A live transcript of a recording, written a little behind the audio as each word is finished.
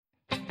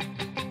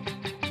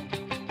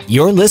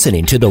You're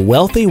listening to the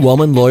Wealthy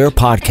Woman Lawyer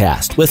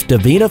Podcast with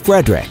Davina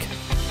Frederick.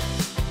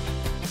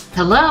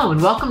 Hello,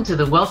 and welcome to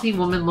the Wealthy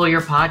Woman Lawyer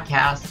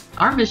Podcast.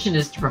 Our mission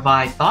is to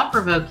provide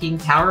thought-provoking,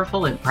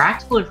 powerful, and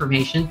practical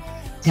information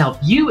to help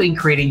you in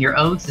creating your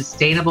own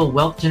sustainable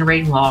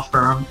wealth-generating law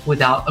firm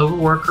without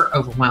overwork or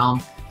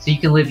overwhelm so you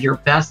can live your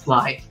best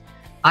life.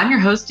 I'm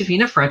your host,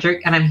 Davina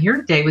Frederick, and I'm here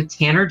today with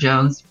Tanner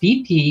Jones,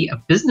 VP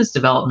of Business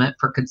Development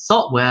for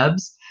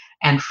ConsultWebs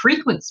and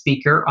frequent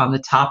speaker on the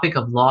topic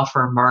of law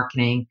firm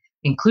marketing,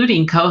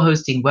 including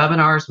co-hosting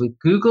webinars with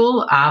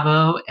Google,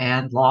 Avvo,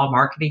 and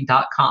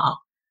lawmarketing.com.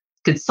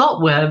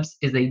 ConsultWebs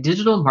is a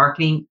digital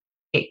marketing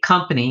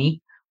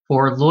company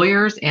for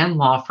lawyers and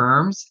law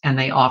firms, and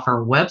they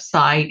offer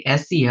website,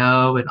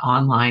 SEO, and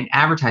online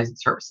advertising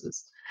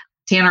services.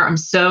 Tanner, I'm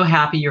so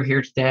happy you're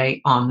here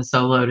today on the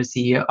Solo to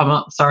CEO. On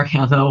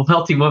the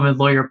Wealthy Woman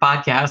Lawyer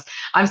Podcast.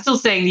 I'm still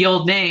saying the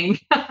old name.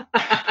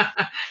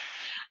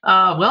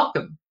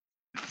 Welcome.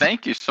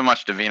 Thank you so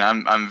much,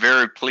 Davina. I'm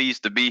very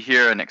pleased to be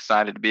here and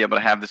excited to be able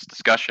to have this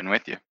discussion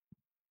with you.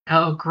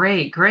 Oh,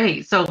 great.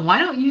 So why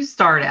don't you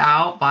start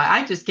out by,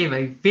 I just gave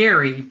a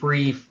very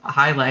brief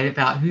highlight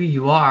about who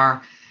you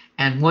are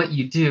and what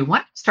you do. Why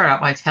don't you start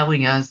out by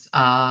telling us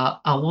a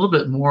little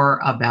bit more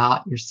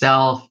about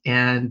yourself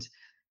and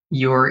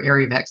your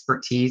area of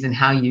expertise and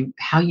how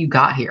you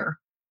got here?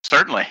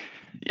 Certainly.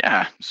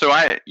 Yeah. So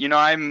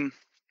I'm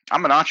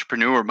an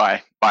entrepreneur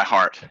by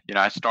heart.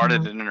 I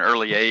started at an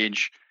early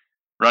age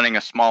running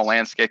a small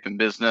landscaping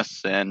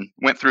business and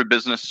went through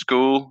business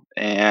school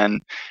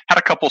and had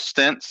a couple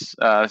stints,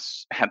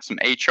 had some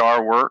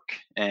HR work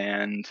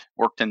and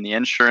worked in the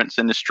insurance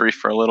industry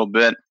for a little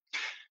bit.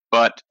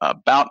 But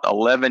about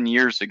 11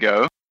 years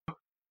ago,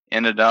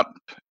 ended up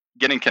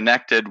getting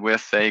connected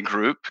with a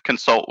group,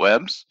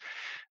 ConsultWebs,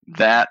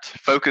 that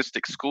focused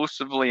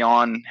exclusively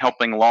on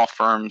helping law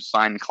firms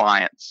sign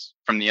clients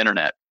from the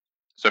internet.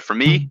 So for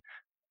me,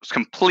 was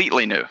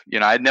completely new.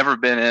 I'd never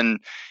been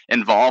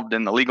involved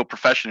in the legal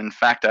profession. In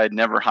fact, I'd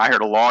never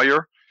hired a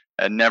lawyer.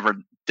 I'd never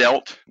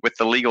dealt with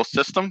the legal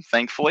system,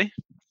 thankfully.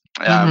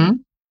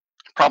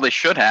 Probably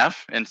should have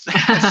in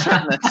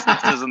certain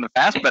instances in the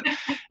past, but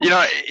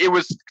it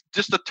was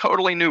just a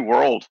totally new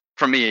world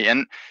for me.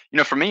 And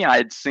for me,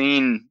 I'd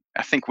seen.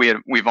 I think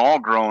we've all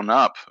grown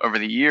up over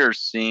the years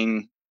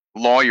seeing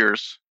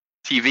lawyers,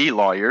 TV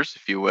lawyers,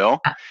 if you will.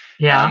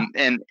 Yeah.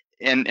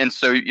 And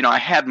so I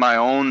had my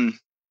own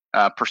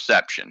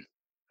perception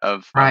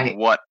of Right.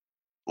 what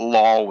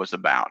law was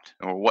about,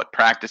 or what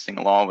practicing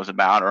law was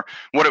about, or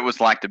what it was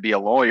like to be a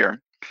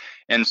lawyer.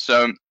 And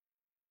so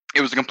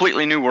it was a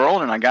completely new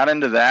world, and I got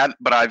into that.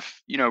 But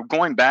I've,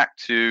 going back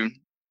to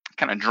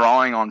kind of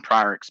drawing on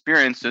prior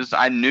experiences,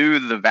 I knew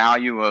the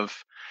value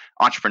of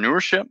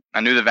entrepreneurship.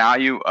 I knew the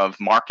value of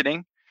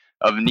marketing,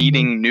 of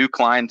needing new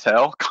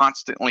clientele,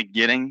 constantly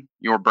getting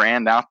your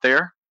brand out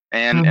there.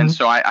 And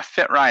so I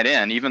fit right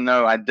in, even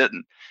though I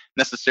didn't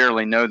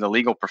necessarily know the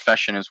legal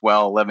profession as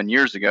well 11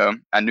 years ago.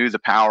 I knew the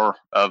power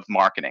of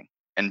marketing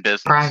and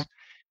business. Right.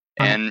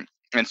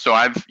 And so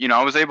I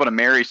was able to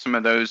marry some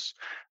of those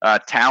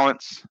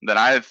talents that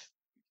I've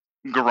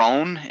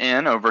grown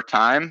in over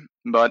time,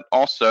 but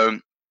also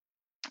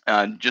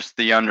just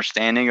the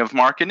understanding of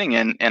marketing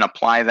and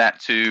apply that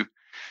to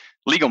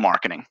legal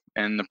marketing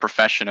and the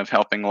profession of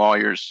helping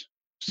lawyers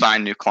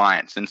sign new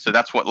clients. And so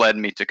that's what led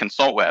me to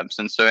ConsultWebs.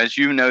 And so as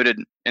you noted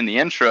in the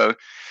intro,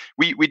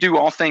 we do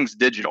all things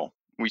digital.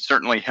 We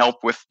certainly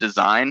help with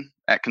design.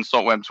 At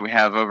ConsultWebs, we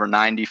have over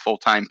 90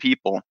 full-time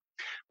people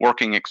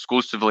working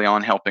exclusively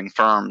on helping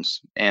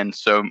firms. And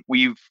so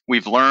we've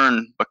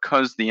learned,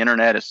 because the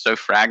internet is so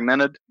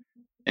fragmented,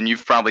 and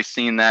you've probably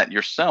seen that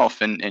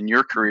yourself in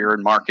your career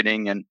in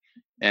marketing and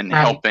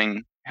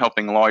Right.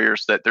 helping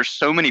lawyers, that there's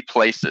so many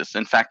places.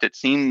 In fact, it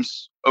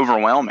seems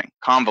overwhelming,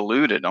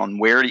 convoluted on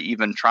where to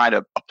even try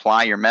to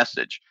apply your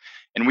message.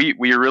 And we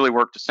really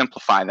work to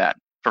simplify that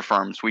for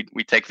firms. We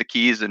take the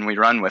keys and we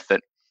run with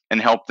it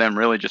and help them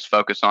really just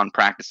focus on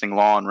practicing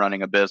law and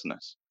running a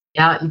business.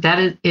 Yeah,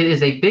 it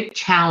is a big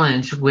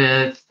challenge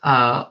with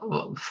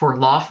for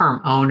law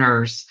firm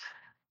owners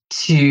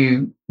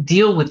to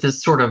deal with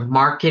this sort of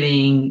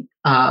marketing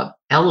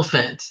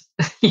elephant,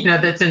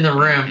 that's in the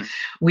room.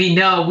 We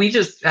know,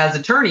 as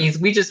attorneys,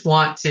 we just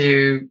want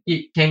to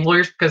become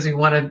lawyers because we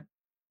want to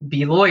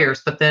be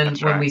lawyers. But then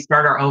That's when right. we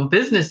start our own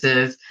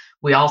businesses,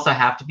 we also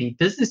have to be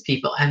business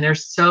people. And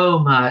there's so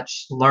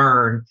much to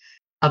learn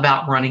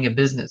about running a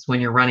business.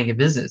 When you're running a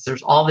business,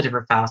 there's all the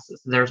different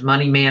facets. There's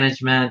money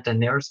management, and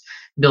there's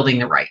building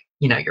the right,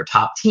 your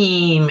top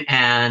team,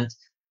 and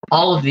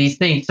all of these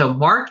things. So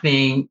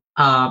marketing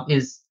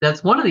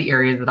that's one of the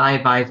areas that I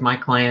advise my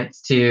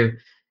clients to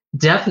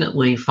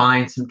definitely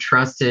find some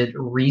trusted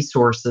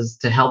resources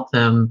to help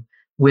them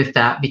with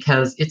that,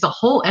 because it's a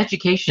whole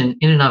education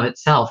in and of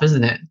itself,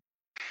 isn't it?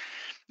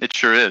 It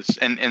sure is.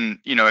 And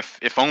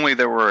if only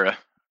there were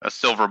a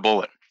silver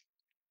bullet.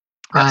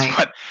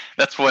 Right.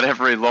 That's what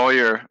every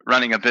lawyer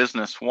running a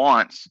business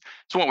wants.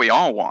 It's what we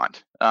all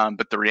want.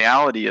 But the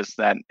reality is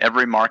that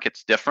every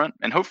market's different,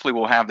 and hopefully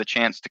we'll have the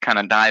chance to kind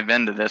of dive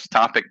into this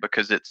topic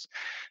because it's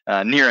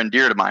near and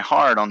dear to my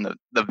heart on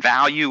the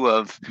value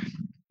of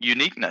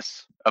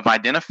uniqueness, of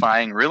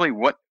identifying really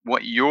what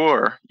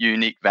your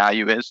unique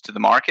value is to the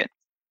market,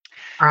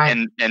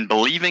 Right. and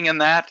believing in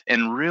that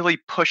and really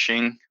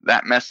pushing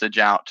that message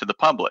out to the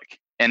public,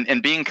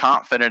 and being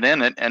confident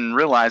in it and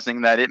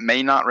realizing that it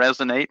may not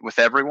resonate with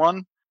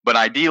everyone, but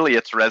ideally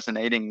it's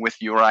resonating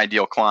with your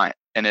ideal client,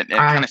 and it kind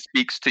Right. of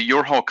speaks to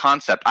your whole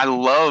concept. I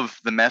love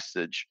the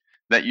message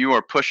that you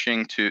are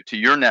pushing to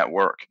your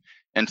network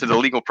and to the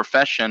legal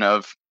profession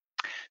of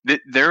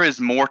there is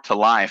more to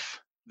life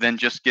than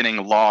just getting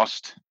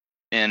lost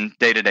in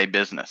day-to-day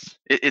business.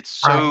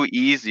 It's Right. so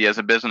easy as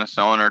a business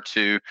owner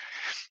to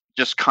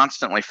just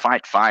constantly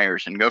fight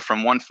fires and go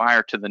from one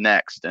fire to the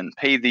next and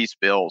pay these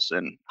bills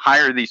and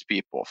hire these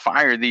people,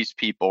 fire these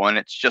people. And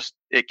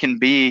it can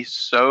be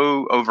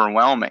so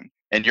overwhelming.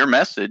 And your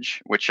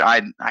message, which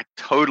I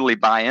totally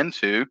buy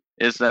into,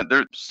 is that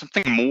there's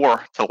something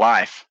more to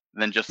life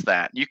than just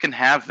that. You can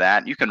have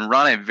that. You can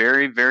run a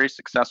very, very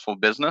successful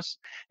business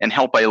and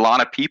help a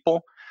lot of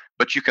people,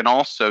 but you can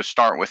also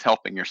start with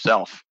helping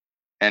yourself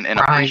and Right.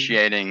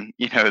 appreciating,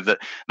 the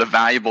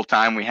valuable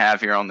time we have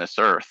here on this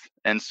earth.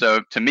 And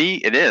so to me,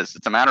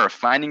 it's a matter of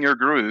finding your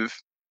groove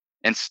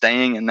and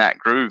staying in that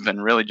groove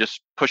and really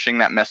just pushing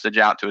that message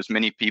out to as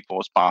many people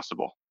as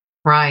possible.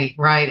 Right,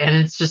 right. And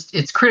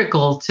it's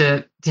critical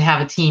to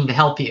have a team to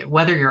help you,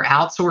 whether you're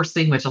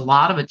outsourcing, which a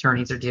lot of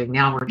attorneys are doing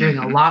now. We're doing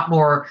a Hmm. lot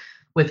more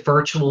with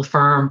virtual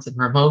firms and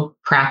remote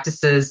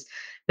practices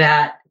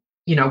that,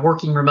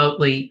 working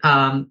remotely.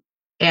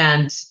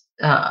 And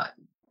uh,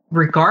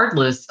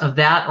 regardless of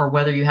that, or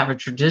whether you have a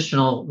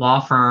traditional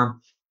law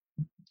firm,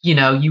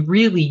 you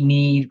really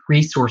need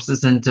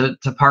resources and to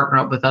partner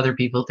up with other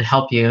people to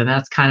help you. And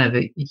that's kind of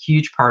a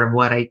huge part of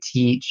what I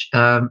teach.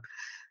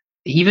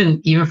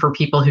 Even for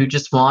people who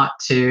just want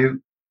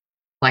to,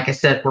 like I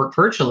said, work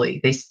virtually,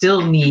 they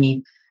still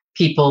need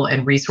people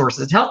and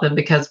resources to help them,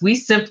 because we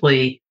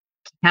simply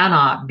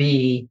cannot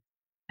be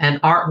and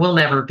will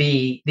never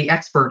be the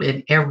expert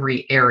in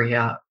every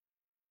area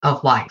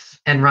of life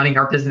and running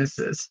our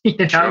businesses.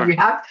 Sure. You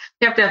have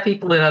to have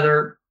people in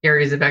other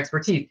areas of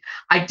expertise.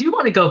 I do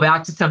want to go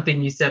back to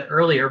something you said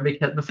earlier,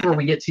 because before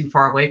we get too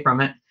far away from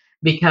it,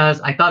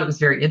 because I thought it was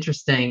very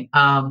interesting.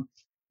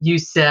 You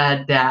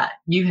said that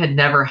you had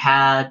never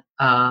had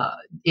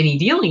any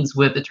dealings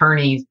with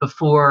attorneys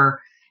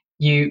before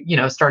you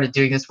started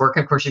doing this work.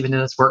 Of course, you've been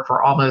doing this work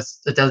for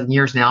almost a dozen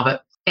years now,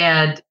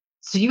 and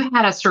so you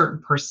had a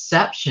certain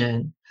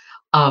perception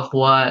of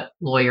what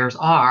lawyers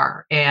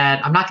are. And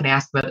I'm not going to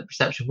ask what the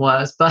perception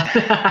was, but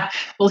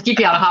we'll keep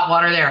you out of hot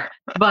water there.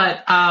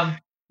 But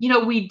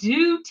we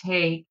do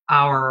take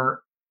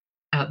our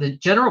the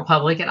general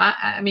public, and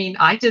I mean,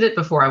 I did it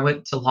before I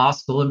went to law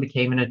school and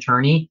became an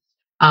attorney.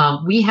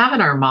 We have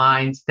in our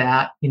minds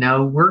that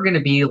we're going to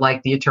be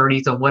like the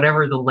attorneys on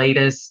whatever the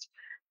latest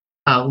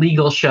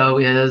legal show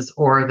is,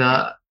 or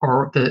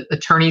the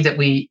attorneys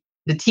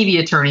the TV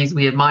attorneys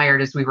we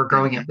admired as we were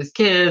growing Hmm. up as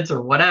kids,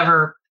 or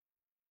whatever.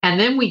 And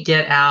then we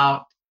get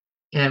out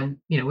and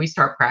we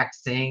start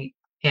practicing,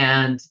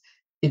 and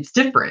it's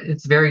different.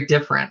 It's very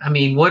different. I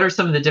mean, what are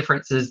some of the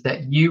differences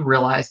that you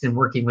realized in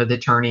working with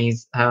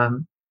attorneys? I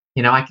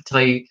can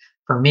tell you,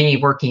 for me,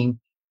 working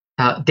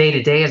day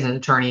to day as an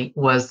attorney,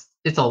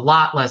 it's a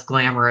lot less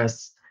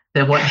glamorous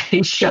than what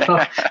they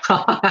show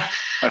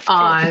Of course.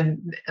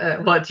 on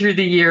what through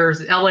the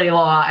years, LA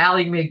Law,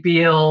 Ally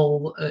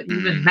McBeal,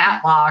 even Hmm.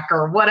 Matlock,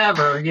 or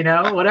whatever,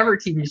 whatever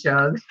TV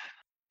shows.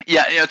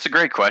 Yeah, it's a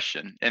great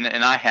question, and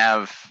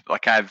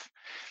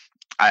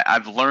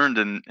I've learned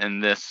in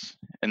this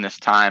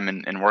time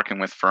and working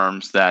with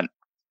firms that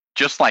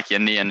just like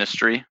in the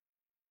industry,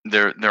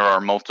 there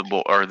are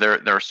multiple, or there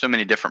are so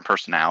many different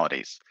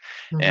personalities,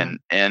 Mhm.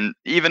 and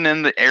even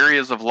in the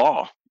areas of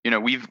law,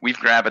 we've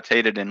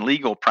gravitated in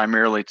legal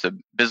primarily to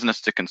business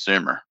to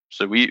consumer.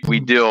 So we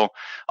Mhm. deal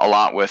a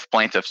lot with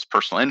plaintiffs'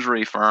 personal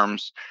injury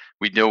firms.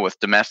 We deal with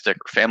domestic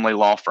or family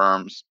law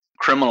firms,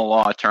 criminal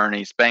law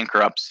attorneys,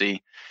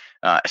 bankruptcy,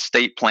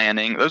 estate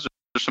planning. Those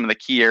are some of the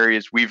key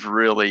areas we've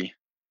really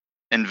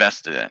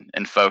invested in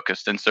and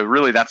focused. And so,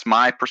 really, that's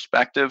my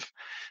perspective.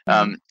 Mhm.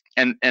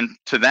 Um, and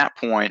to that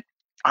point,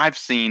 I've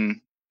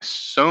seen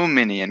so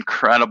many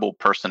incredible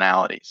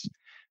personalities,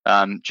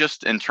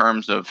 just in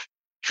terms of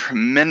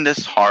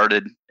tremendous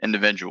hearted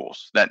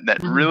individuals that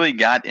Mhm. really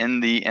got in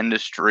the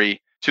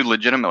industry to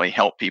legitimately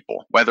help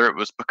people, whether it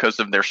was because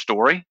of their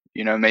story.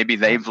 Maybe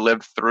they've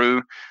lived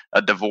through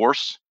a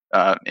divorce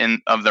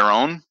of their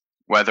own,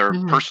 whether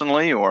Mhm.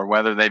 personally or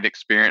whether they've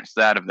experienced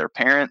that of their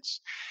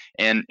parents,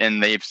 and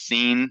they've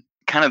seen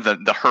kind of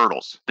the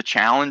hurdles, the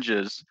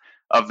challenges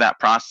of that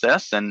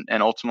process, and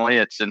ultimately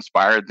it's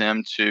inspired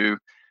them to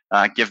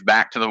give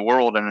back to the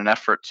world in an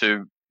effort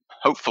to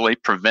hopefully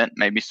prevent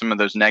maybe some of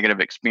those negative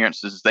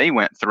experiences they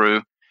went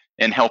through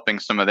in helping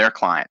some of their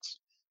clients.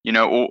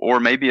 Or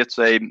maybe it's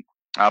a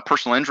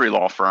personal injury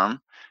law firm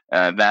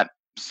that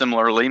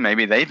similarly,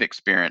 maybe they've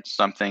experienced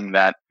something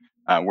that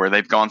where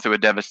they've gone through a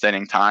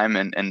devastating time,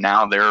 and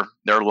now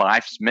their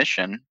life's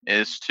mission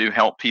is to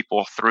help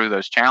people through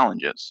those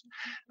challenges.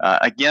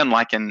 Again,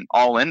 like in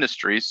all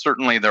industries,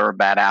 certainly there are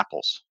bad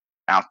apples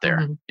out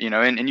there,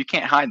 Mhm. and you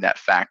can't hide that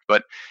fact.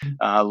 But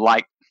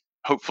like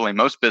hopefully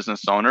most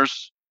business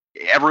owners,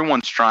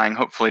 everyone's trying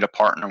hopefully to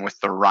partner with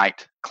the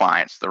right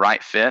clients, the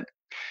right fit.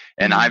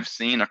 And Mhm. I've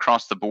seen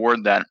across the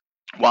board that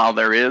while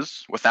there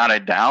is, without a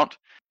doubt,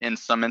 in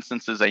some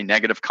instances, a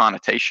negative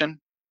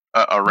connotation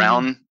Mhm.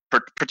 around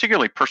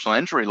particularly personal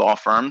injury law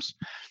firms,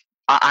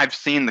 I've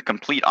seen the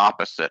complete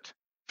opposite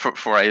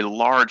for a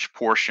large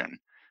portion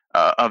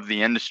of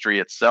the industry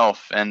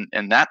itself.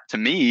 And that to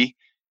me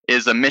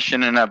is a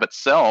mission in of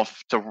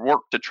itself to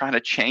work to try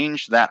to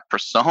change that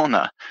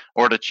persona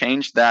or to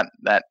change that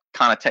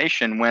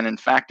connotation when in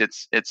fact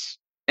it's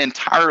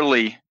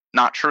entirely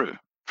not true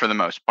for the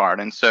most part.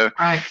 And so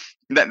Right.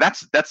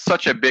 that's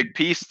such a big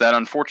piece that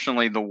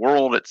unfortunately the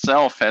world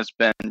itself has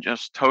been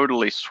just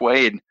totally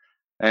swayed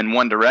in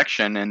one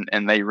direction,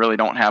 and they really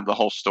don't have the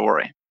whole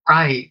story.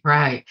 Right,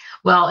 right.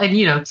 Well, and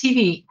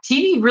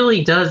TV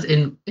really does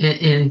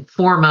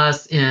inform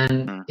us,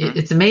 and Hmm.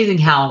 it's amazing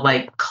how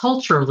like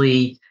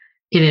culturally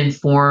it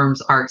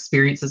informs our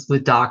experiences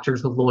with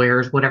doctors, with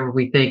lawyers, whatever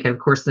we think. And of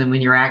course, then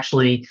when you're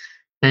actually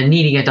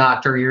needing a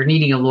doctor, you're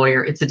needing a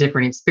lawyer, it's a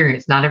different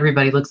experience. Not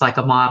everybody looks like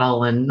a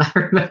model, and not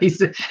everybody's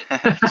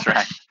That's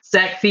right.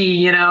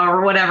 sexy,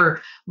 or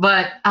whatever.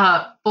 But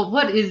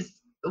what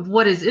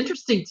is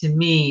interesting to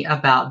me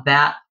about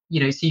that,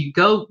 so you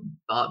go,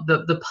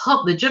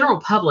 the general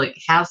public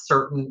has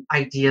certain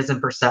ideas and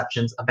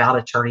perceptions about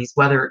attorneys,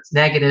 whether it's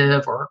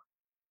negative or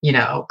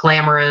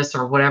glamorous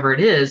or whatever it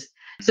is.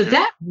 So Hmm.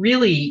 that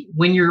really,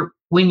 when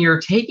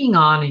you're taking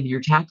on and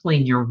you're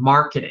tackling your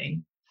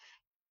marketing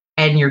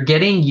and you're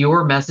getting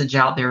your message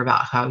out there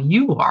about how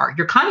you are,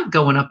 you're kind of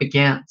going up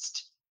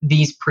against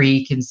these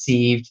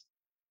preconceived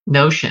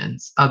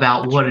notions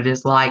about That's what right. it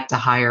is like to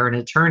hire an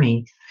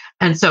attorney.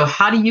 And so,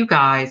 how do you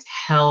guys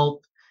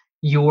help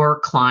your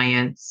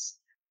clients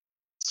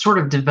sort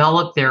of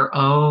develop their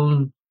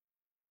own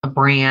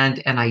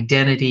brand and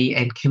identity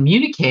and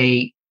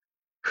communicate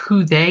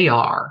who they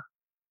are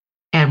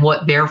and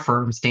what their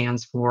firm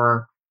stands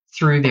for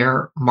through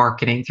their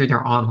marketing, through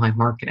their online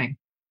marketing?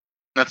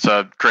 That's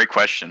a great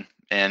question,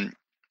 and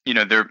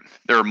there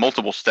are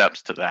multiple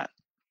steps to that,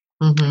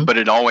 Hmm. but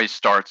it always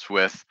starts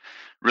with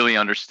really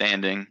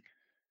understanding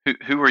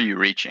who are you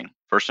reaching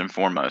first and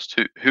foremost.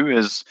 Who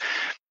is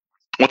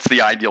what's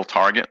the ideal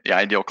target, the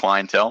ideal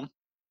clientele,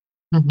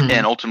 and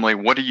Hmm. ultimately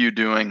what are you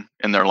doing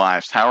in their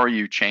lives? How are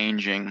you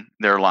changing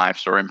their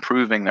lives or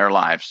improving their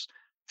lives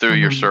through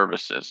your Hmm.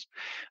 services?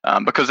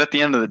 Because at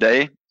the end of the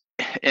day,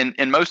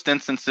 in most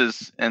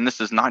instances, and this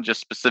is not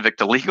just specific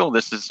to legal,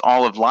 this is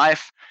all of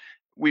life,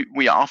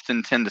 we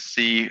often tend to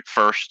see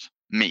first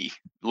me,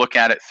 look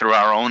at it through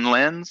our own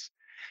lens,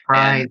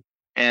 and Right.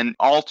 and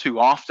all too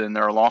often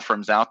there are law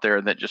firms out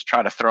there that just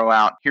try to throw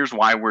out, here's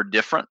why we're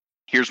different,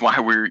 here's why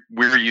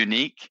we're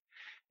unique,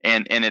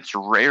 and it's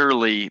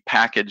rarely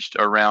packaged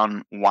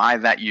around why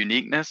that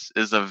uniqueness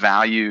is of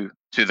value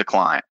to the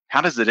client.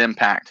 How does it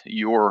impact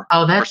your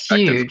Oh, that's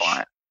prospective huge.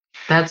 client?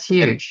 That's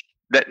And huge.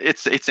 that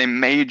it's a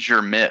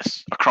major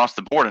miss across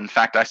the board. In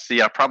fact, I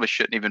probably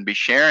shouldn't even be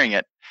sharing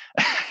it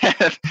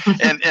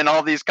in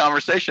all these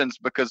conversations,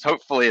 because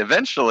hopefully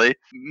eventually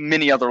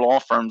many other law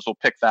firms will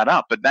pick that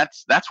up. But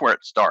that's where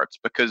it starts,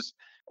 because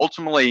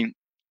ultimately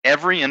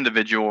every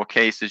individual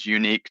case is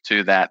unique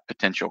to that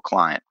potential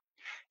client.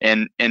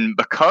 And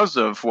because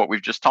of what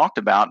we've just talked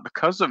about,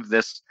 because of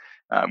this,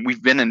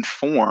 we've been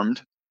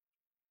informed,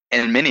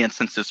 and in many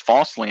instances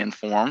falsely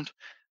informed,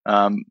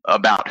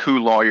 about who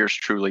lawyers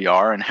truly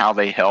are and how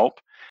they help.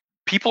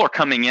 People are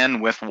coming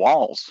in with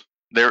walls.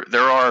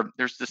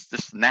 There's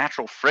this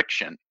natural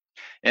friction.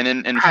 And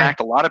in Right. fact,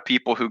 a lot of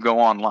people who go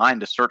online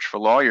to search for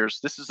lawyers,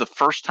 this is the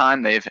first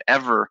time they've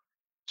ever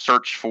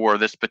searched for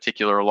this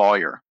particular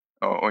lawyer,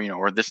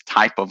 or this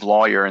type of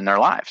lawyer in their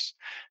lives.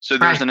 So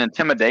there's Right. an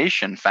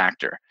intimidation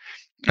factor.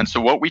 And so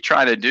what we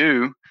try to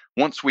do,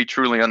 once we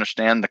truly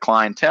understand the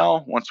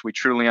clientele, once we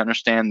truly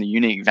understand the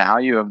unique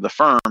value of the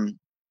firm,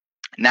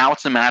 now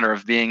it's a matter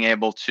of being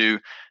able to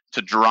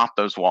drop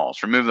those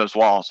walls, remove those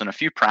walls. And a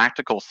few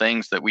practical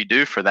things that we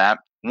do for that.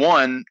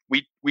 One,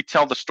 we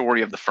tell the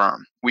story of the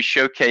firm.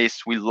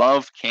 We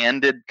love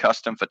candid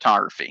custom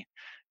photography.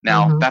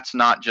 Now, Hmm. that's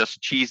not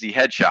just cheesy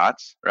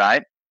headshots,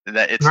 right?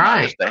 That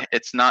Right.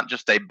 it's not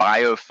just a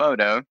bio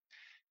photo.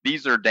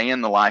 These are day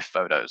in the life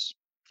photos,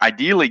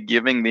 ideally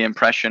giving the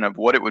impression of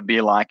what it would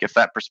be like if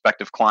that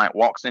prospective client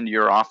walks into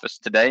your office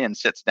today and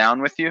sits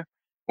down with you.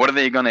 What are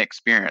they going to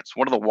experience?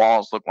 What do the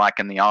walls look like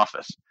in the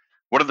office?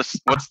 What's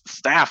the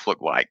staff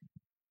look like?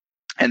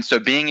 And so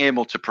being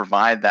able to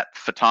provide that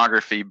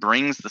photography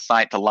brings the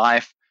site to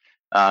life,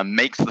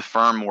 makes the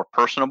firm more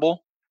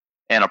personable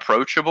and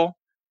approachable,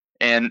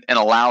 and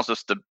allows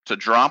us to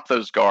drop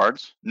those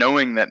guards,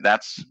 knowing that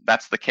that's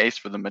the case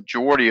for the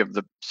majority of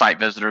the site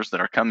visitors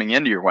that are coming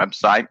into your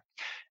website,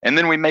 And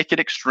then we make it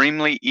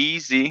extremely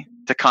easy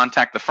to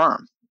contact the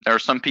firm. There are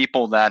some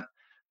people that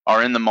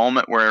are in the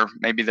moment where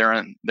maybe they're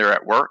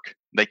at work.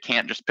 They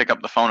can't just pick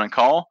up the phone and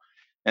call.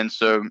 And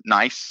so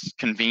nice,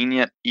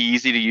 convenient,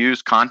 easy to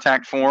use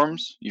contact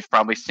forms. You've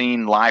probably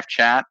seen live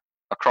chat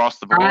across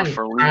the board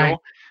for legal. Right.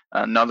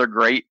 Another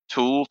great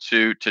tool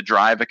to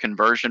drive a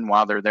conversion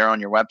while they're there on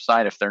your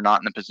website if they're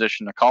not in a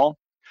position to call.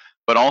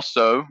 But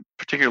also,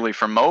 particularly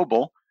for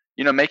mobile,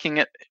 making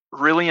it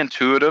really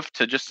intuitive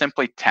to just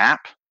simply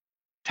tap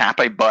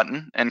a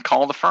button and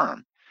call the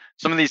firm.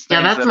 Some of these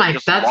things. Yeah,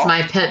 that's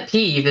my pet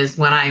peeve is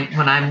when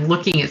I'm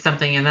looking at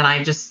something and then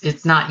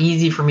it's not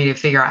easy for me to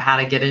figure out how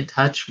to get in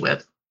touch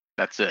with.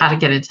 That's it. How to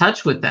get in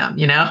touch with them,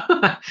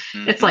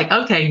 It's like,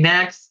 okay,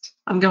 next.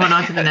 I'm going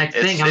on to the next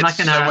thing.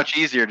 It's so much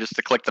easier just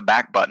to click the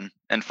back button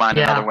and find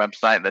another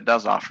website that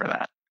does offer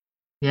that.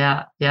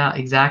 Yeah,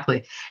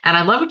 exactly. And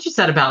I love what you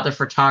said about the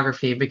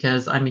photography,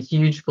 because I'm a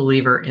huge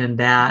believer in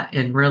that,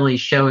 and really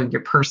showing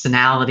your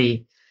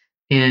personality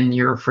in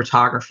your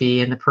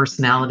photography and the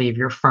personality of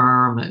your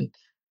firm,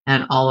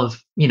 and all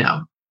of,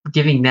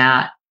 giving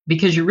that,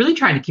 because you're really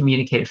trying to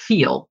communicate a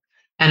feel.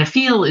 And a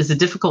feel is a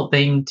difficult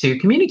thing to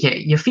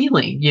communicate. You're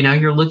feeling,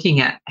 you're looking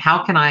at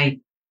how can I,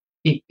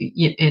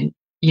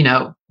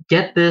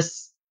 get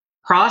this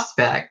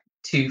prospect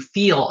to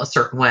feel a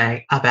certain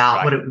way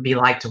about what it would be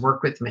like to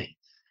work with me.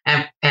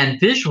 And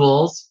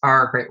visuals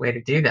are a great way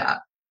to do that.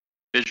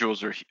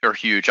 Visuals are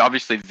huge.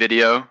 Obviously,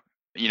 video.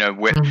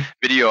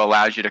 Video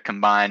allows you to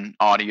combine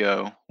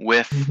audio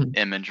with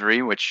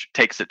imagery, which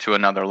takes it to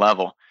another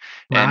level.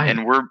 Right.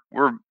 And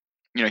we're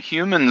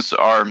humans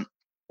are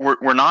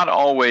we're not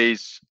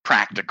always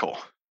practical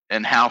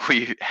in how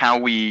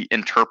we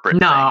interpret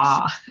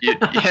things.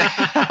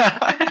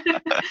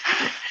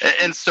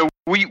 And so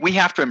we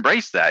have to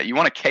embrace that. You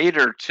want to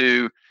cater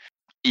to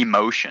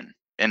emotion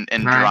and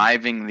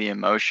driving the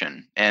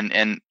emotion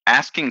and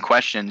asking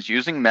questions,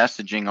 using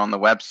messaging on the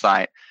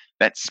website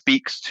that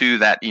speaks to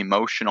that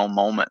emotional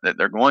moment that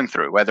they're going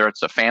through, whether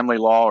it's a family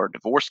law or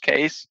divorce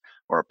case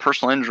or a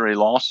personal injury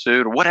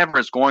lawsuit or whatever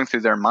is going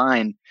through their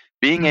mind,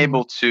 being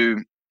able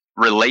to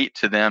relate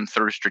to them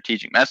through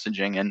strategic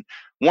messaging. And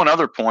one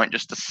other point,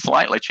 just to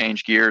slightly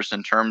change gears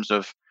in terms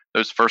of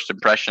those first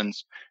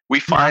impressions, we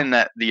find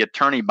that the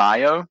attorney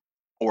bio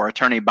or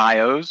attorney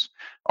bios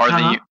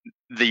are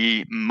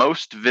the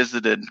most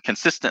visited,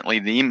 consistently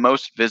the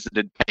most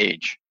visited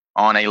page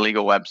on a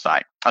legal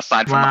website,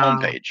 aside from the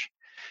homepage.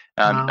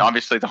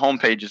 Obviously, the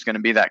homepage is going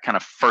to be that kind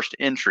of first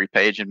entry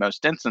page in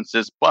most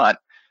instances, but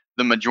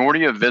the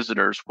majority of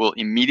visitors will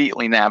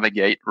immediately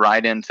navigate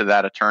right into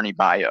that attorney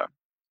bio.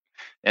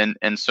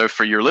 And so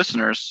for your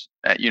listeners,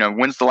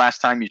 when's the last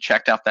time you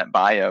checked out that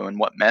bio, and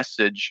what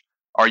message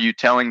are you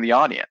telling the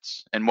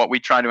audience? And what we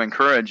try to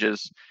encourage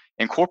is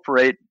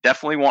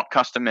definitely want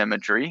custom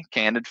imagery,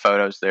 candid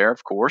photos there,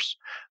 of course,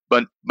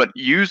 but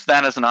use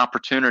that as an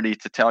opportunity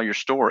to tell your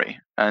story.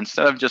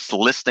 Instead of just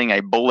listing a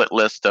bullet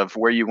list of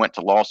where you went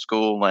to law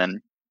school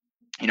and,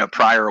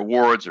 prior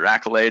awards or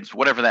accolades,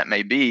 whatever that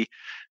may be,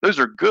 those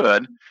are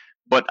good,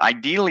 but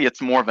ideally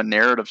it's more of a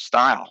narrative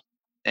style.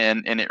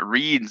 And it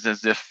reads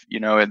as if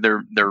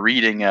they're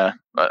reading a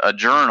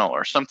journal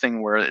or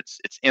something where it's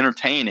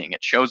entertaining.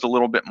 It shows a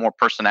little bit more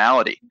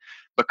personality,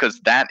 because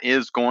that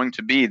is going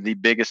to be the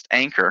biggest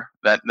anchor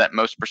that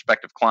most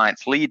prospective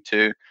clients lead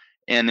to,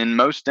 and in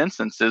most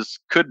instances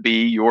could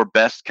be your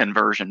best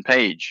conversion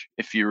page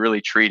if you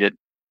really treat it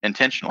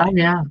intentionally.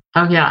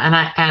 Oh yeah,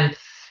 and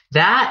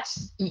that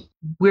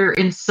we're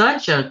in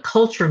such a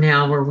culture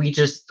now where we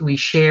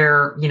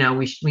share.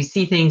 We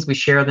see things, we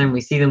share them.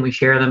 We see them, we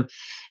share them.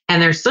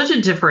 And there's such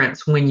a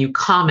difference when you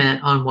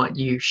comment on what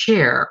you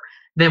share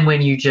than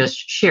when you just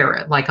share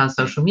it, like on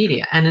social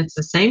media. And it's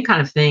the same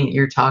kind of thing that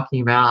you're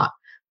talking about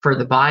for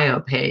the bio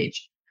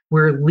page.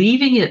 We're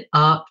leaving it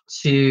up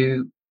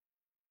to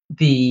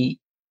the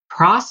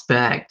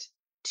prospect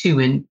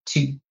to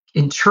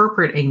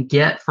interpret and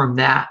get from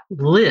that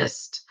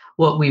list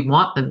what we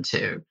want them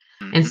to,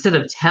 instead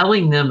of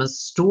telling them a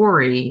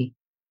story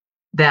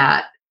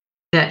that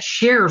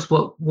shares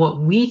what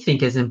we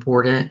think is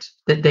important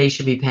that they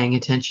should be paying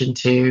attention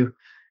to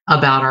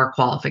about our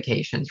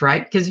qualifications,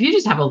 right? Because if you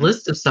just have a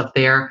list of stuff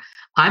there,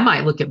 I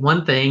might look at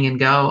one thing and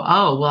go,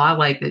 oh, well, I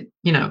like that,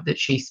 that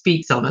she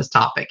speaks on this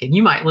topic. And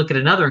you might look at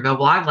another and go,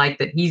 well, I like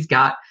that he's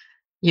got,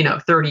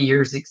 30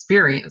 years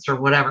experience or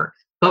whatever.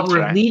 But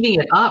we're leaving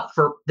it up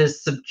for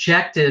this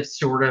subjective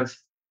sort of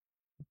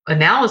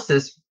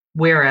analysis.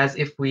 Whereas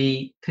if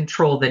we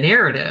control the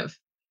narrative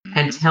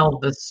and tell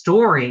the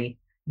story,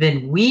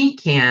 then we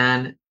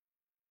can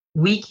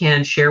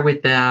share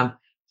with them,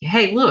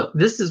 hey, look,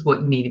 this is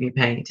what you need to be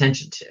paying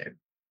attention to.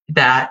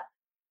 That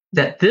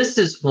this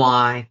is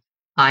why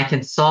I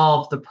can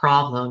solve the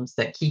problems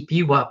that keep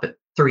you up at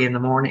 3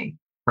 a.m,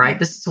 right?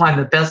 This is why I'm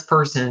the best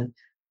person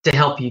to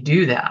help you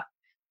do that.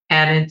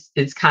 And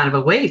it's kind of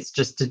a waste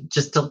just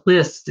to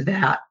list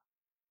that,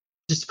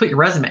 just to put your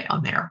resume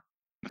on there,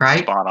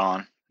 right? Spot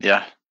on.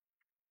 Yeah.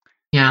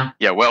 Yeah.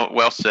 Yeah.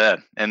 Well said.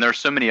 And there's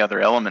so many other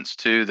elements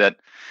too that,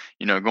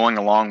 going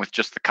along with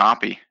just the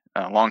copy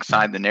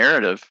alongside the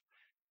narrative,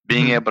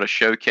 being Mhm. able to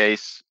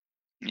showcase,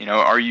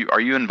 are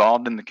you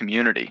involved in the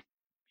community?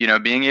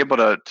 Being able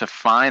to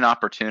find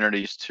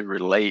opportunities to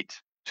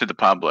relate to the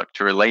public,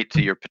 to relate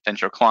to your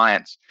potential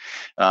clients,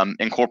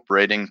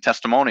 incorporating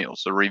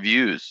testimonials or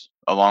reviews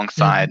Mhm.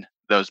 alongside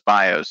those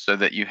bios so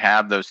that you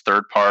have those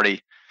third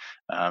party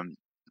um,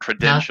 That's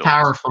credentials,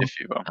 powerful. if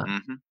you will.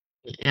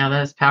 Yeah,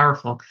 that's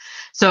powerful.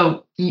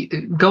 So,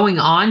 going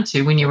on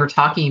to when you were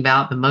talking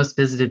about the most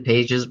visited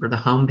pages were the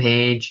home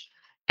page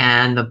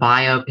and the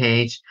bio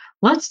page,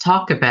 let's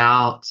talk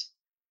about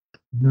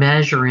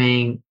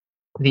measuring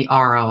the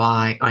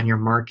ROI on your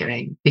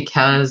marketing,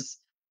 because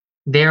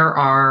there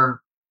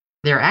are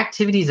there are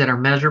activities that are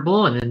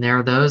measurable, and then there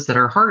are those that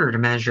are harder to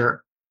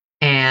measure.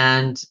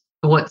 And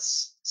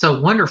what's so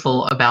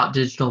wonderful about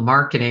digital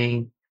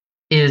marketing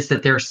is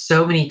that there's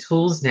so many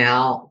tools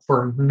now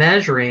for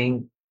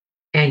measuring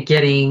and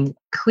getting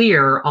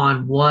clear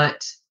on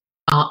what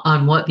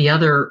the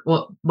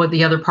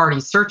other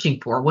party's searching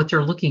for, what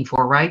they're looking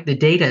for, right? The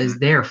data Mhm. is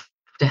there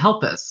to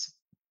help us.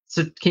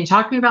 So can you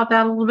talk to me about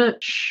that a little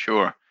bit?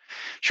 Sure.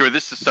 Sure,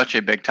 this is such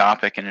a big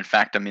topic, and in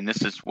fact, I mean,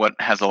 this is what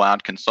has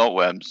allowed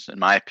ConsultWebs, in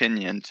my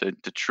opinion, to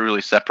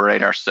truly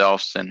separate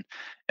ourselves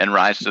and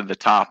rise to the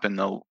top in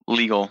the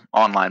legal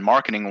online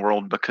marketing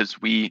world,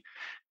 because we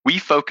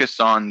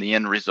focus on the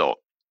end result.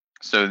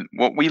 So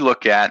what we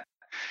look at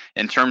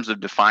in terms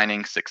of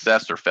defining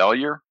success or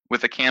failure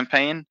with a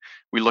campaign,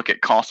 we look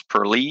at cost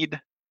per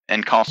lead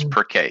and cost Mm.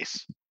 per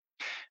case.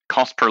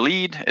 Cost per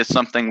lead is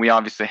something we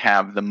obviously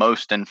have the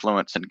most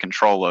influence and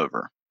control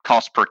over.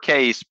 Cost per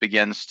case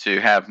begins to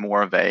have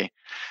more of a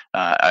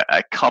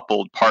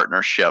coupled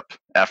partnership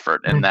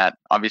effort, in Mm. that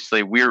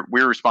obviously we're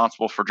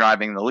responsible for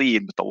driving the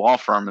lead, but the law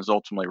firm is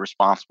ultimately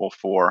responsible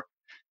for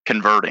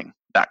converting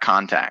that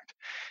contact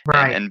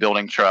Right. and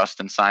building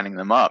trust and signing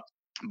them up.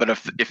 But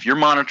if you're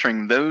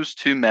monitoring those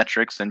two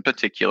metrics in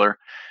particular,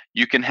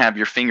 you can have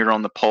your finger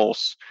on the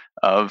pulse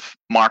of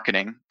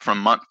marketing from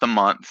month to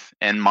month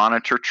and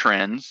monitor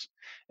trends.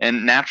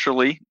 And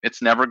naturally,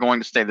 it's never going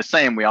to stay the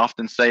same. We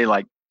often say,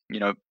 like,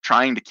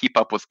 trying to keep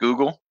up with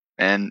Google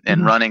and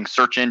Mhm. running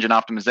search engine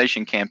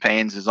optimization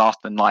campaigns is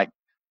often like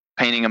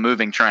painting a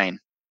moving train.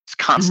 It's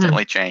Mhm.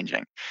 constantly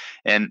changing.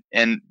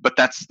 But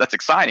that's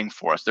exciting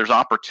for us. There's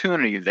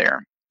opportunity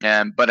there.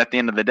 And but at the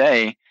end of the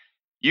day,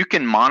 you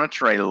can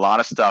monitor a lot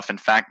of stuff. In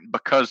fact,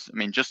 because I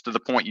mean, just to the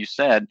point you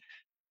said,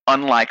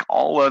 unlike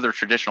all other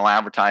traditional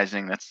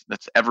advertising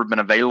that's ever been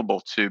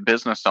available to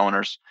business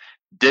owners,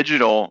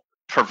 digital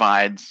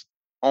provides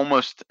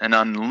almost an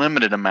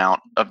unlimited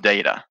amount of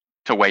data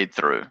to wade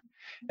through.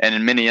 And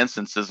in many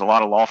instances, a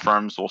lot of law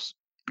firms will,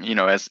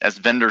 as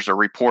vendors are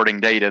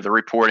reporting data, they're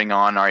reporting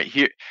on, all right,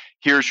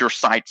 here's your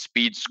site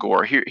speed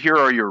score, here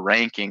are your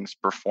rankings,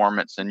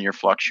 performance, and your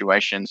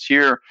fluctuations.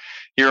 Here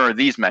are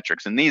these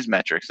metrics and these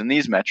metrics and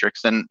these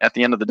metrics. And at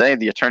the end of the day,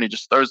 the attorney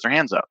just throws their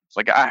hands up. It's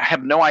like, I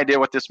have no idea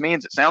what this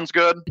means. It sounds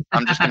good.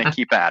 I'm just going to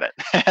keep at it.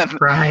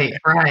 Right,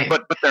 right.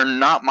 but they're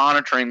not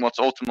monitoring what's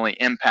ultimately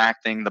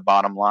impacting the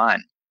bottom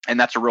line, and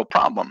that's a real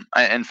problem.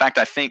 In fact,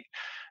 I think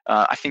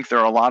there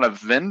are a lot of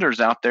vendors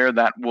out there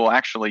that will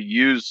actually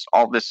use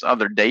all this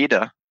other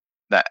data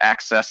that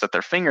access at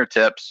their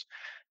fingertips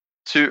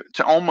to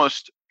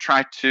almost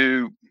try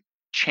to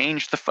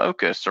change the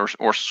focus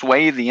or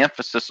sway the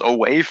emphasis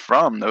away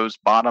from those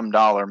bottom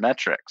dollar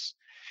metrics.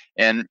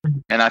 and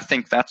Mhm. and I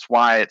think that's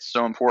why it's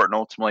so important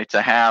ultimately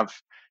to have,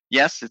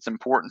 yes, it's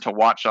important to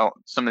watch out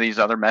some of these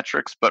other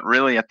metrics, but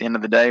really at the end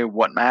of the day,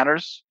 what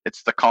matters,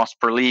 it's the cost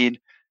per lead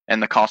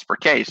and the cost per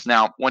case.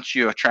 Now once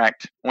you're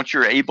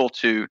able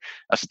to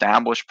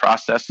establish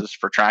processes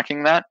for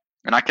tracking that,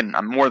 and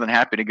I'm more than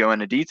happy to go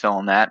into detail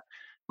on that,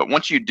 but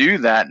once you do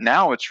that,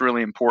 now it's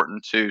really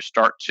important to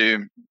start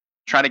to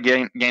try to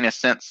gain a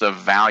sense of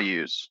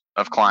values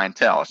of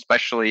clientele,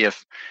 especially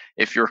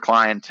if your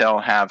clientele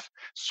have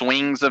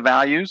swings of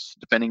values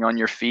depending on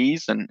your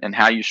fees and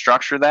how you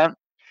structure that.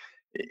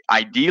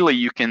 Ideally,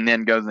 you can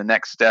then go to the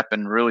next step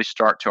and really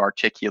start to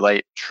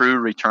articulate true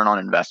return on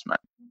investment.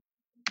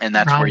 And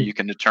that's where Right. you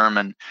can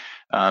determine,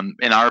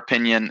 in our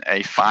opinion,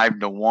 a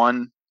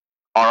 5-to-1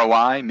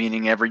 ROI,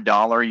 meaning every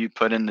dollar you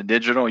put into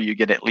digital, you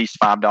get at least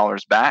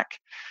 $5 back.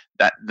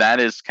 That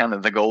is kind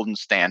of the golden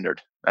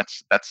standard.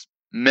 That's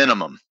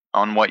minimum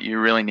on what you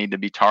really need to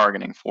be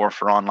targeting for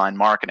online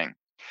marketing.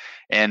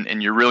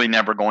 And you're really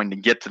never going to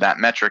get to that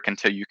metric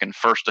until you can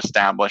first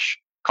establish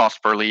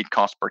cost per lead,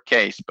 cost per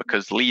case,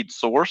 because lead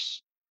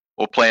source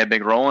will play a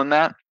big role in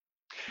that.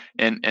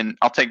 And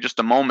I'll take just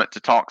a moment to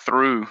talk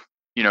through,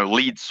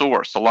 lead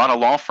source. A lot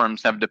of law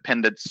firms have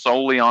depended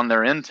solely on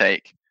their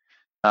intake,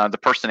 the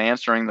person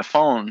answering the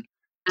phone,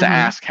 to Mhm.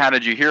 ask, how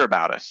did you hear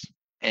about us?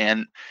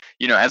 And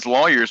as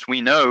lawyers, we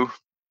know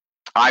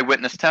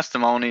eyewitness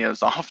testimony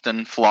is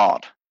often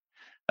flawed.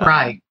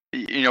 Right.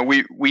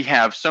 We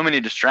have so many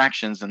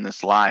distractions in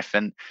this life,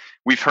 and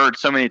we've heard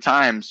so many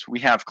times, we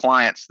have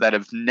clients that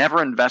have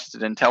never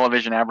invested in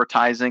television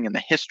advertising in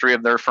the history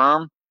of their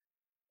firm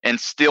and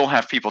still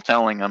have people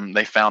telling them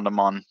they found them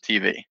on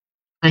TV.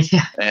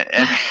 Yeah.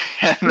 And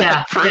Yeah,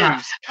 that proves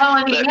yeah. Well,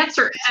 and that it's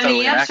the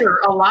totally answer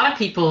inaccurate. a lot of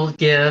people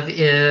give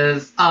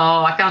is,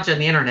 "Oh, I found you on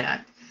the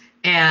internet."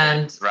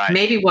 And Right.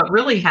 maybe what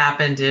really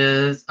happened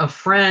is a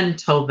friend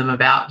told them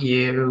about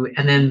you,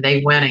 and then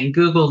they went and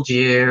Googled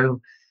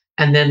you,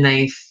 and then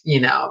they,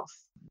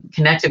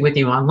 connected with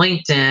you on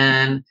LinkedIn,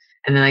 and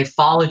then they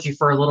followed you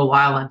for a little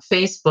while on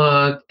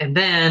Facebook, and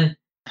then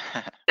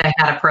they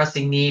had a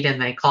pressing need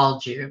and they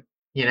called you,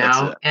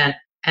 That's it.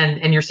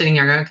 and you're sitting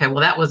there going, okay,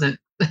 well, that wasn't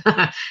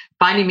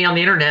finding me on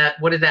the internet.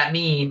 What does that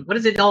mean? What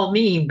does it all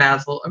mean,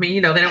 Basil? I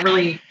mean, they don't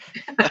really.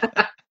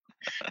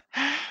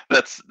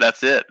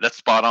 That's it. That's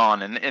spot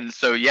on. And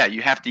so yeah,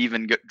 you have to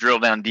even drill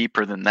down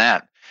deeper than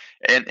that.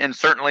 And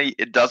certainly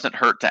it doesn't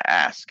hurt to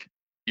ask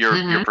your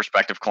Mhm.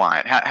 prospective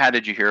client, how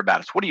did you hear about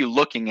us? What are you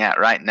looking at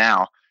right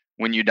now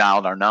when you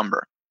dialed our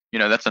number?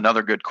 That's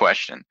another good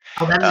question.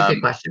 Oh, that is a good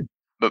Um, question.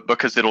 but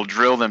because it'll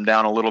drill them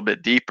down a little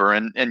bit deeper.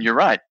 And you're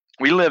right.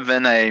 We live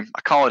in I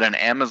call it an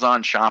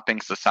Amazon shopping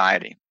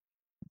society.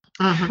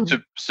 Hmm.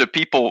 So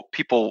people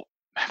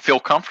feel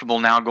comfortable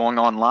now going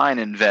online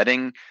and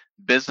vetting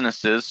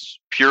businesses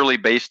purely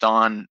based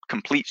on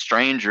complete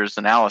strangers'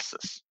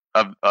 analysis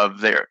of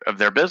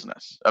their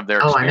business, of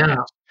their Oh, I know.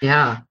 experience.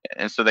 Yeah.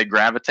 And so they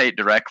gravitate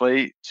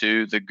directly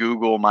to the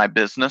Google My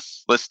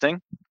Business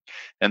listing,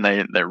 and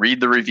they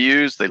read the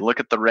reviews, they look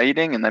at the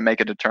rating, and they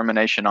make a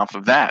determination off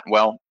of that.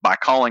 Well, by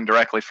calling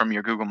directly from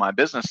your Google My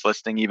Business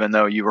listing, even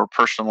though you were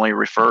personally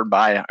referred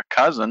by a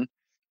cousin,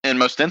 in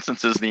most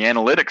instances, the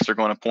analytics are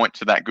going to point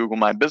to that Google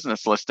My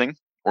Business listing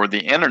or the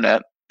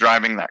internet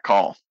driving that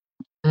call.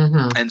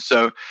 Hmm. And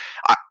so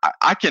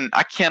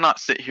I cannot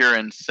sit here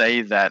and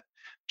say that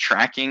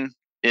tracking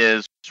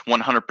is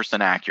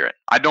 100% accurate.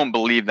 I don't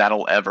believe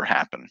that'll ever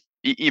happen.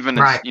 Even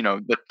as Right.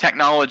 the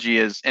technology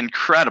is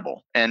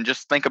incredible, and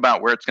just think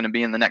about where it's going to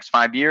be in the next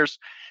 5 years.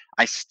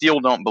 I still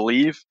don't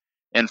believe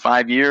in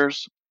 5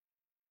 years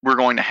we're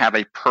going to have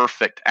a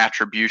perfect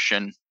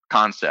attribution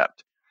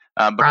concept.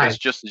 Because Right.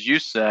 just as you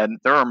said,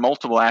 there are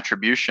multiple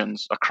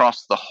attributions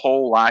across the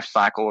whole life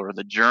cycle or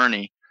the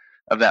journey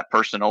of that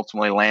person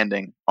ultimately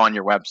landing on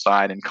your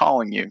website and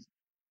calling you.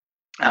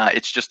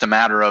 It's just a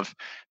matter of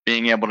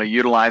being able to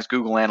utilize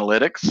Google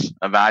Analytics,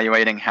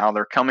 evaluating how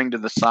they're coming to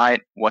the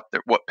site, what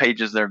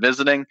pages they're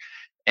visiting,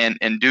 and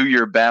do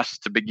your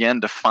best to begin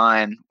to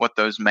find what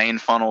those main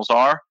funnels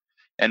are.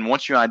 And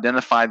once you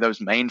identify those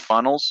main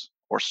funnels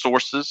or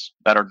sources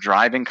that are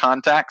driving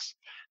contacts,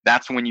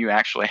 that's when you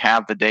actually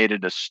have the data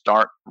to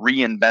start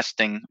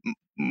reinvesting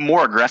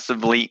more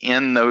aggressively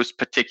in those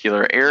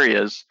particular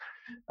areas,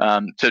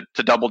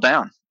 to double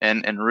down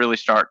and really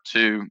start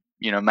to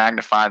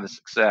magnify the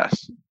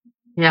success.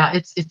 Yeah.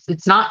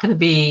 It's not going to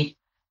be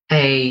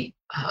a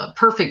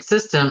perfect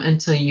system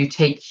until you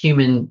take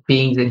human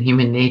beings and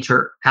human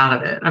nature out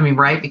of it. I mean,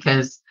 right?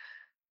 Because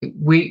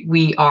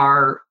we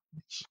are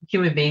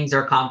human beings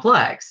are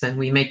complex and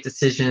we make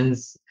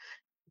decisions,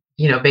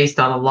 based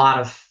on a lot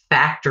of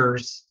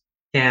factors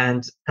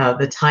and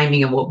the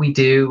timing of what we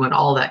do and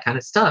all that kind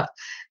of stuff.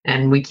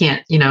 And we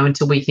can't,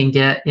 until we can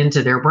get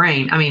into their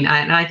brain. I mean,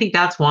 and I think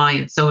that's why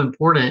it's so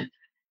important.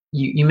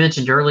 You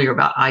mentioned earlier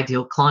about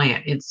ideal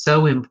client. It's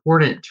so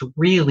important to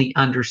really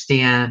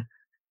understand,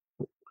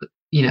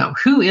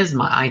 who is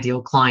my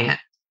ideal client,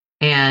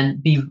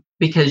 and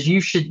because you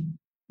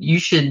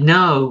should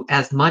know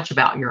as much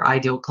about your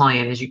ideal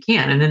client as you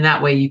can, and then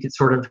that way you could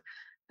sort of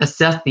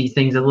assess these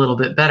things a little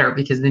bit better,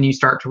 because then you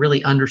start to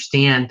really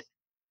understand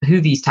who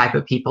these type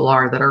of people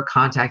are that are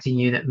contacting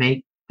you,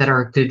 that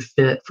are a good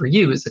fit for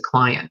you as a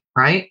client,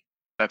 right?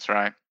 That's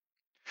right.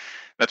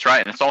 That's right.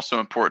 And it's also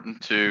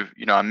important to,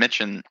 I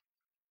mentioned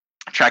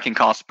tracking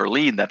costs per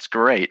lead. That's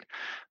great.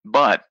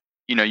 But,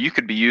 you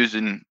could be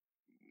using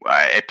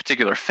a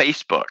particular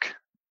Facebook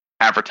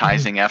Hmm.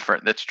 advertising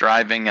effort that's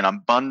driving an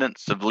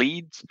abundance of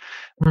leads,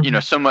 Hmm.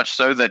 so much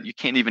so that you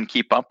can't even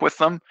keep up with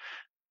them.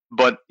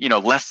 But,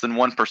 less than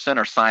 1%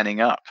 are signing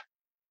up.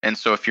 And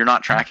so if you're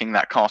not tracking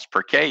that cost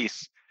per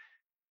case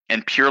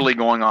and purely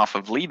going off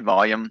of lead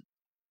volume,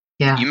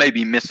 Yeah. you may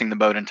be missing the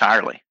boat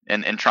entirely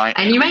and trying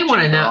And and you may want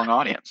reaching to the know. wrong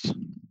audience.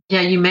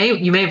 Yeah, you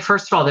may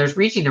first of all, there's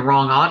reaching the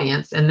wrong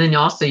audience, and then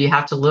also you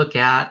have to look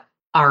at,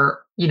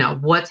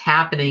 what's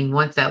happening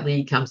once that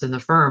lead comes in the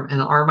firm,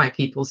 and are my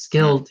people Mm,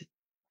 skilled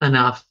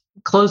enough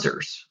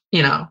closers,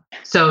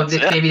 so that's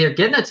that it. maybe they're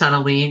getting a ton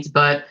of leads,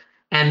 but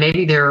and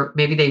maybe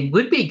they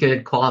would be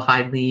good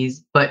qualified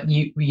leads, but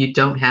you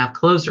don't have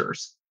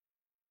closers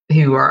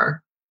who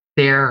are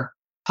there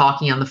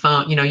talking on the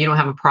phone. You don't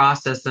have a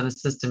process and a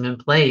system in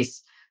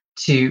place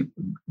to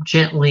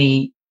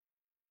gently,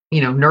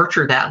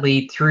 nurture that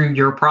lead through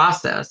your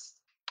process.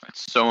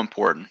 It's so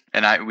important,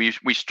 and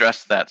we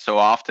stress that so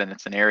often.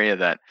 It's an area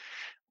that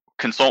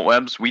Consult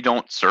Webs we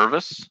don't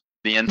service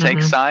the intake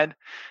Hmm. side,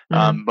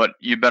 Hmm. but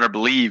you better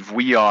believe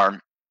we are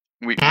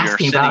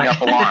Asking setting about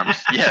up it. alarms.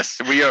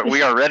 Yes, we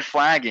are red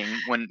flagging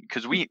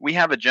because we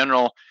have a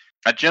general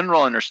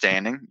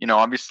understanding.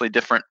 Obviously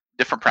different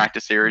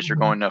practice areas are Mhm.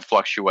 going to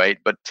fluctuate,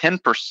 but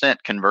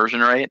 10%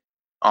 conversion rate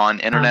on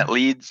uh, internet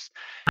leads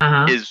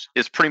uh-huh.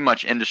 is pretty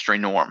much industry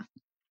norm.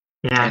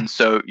 Yeah. And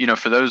so,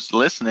 for those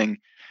listening,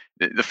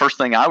 the first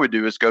thing I would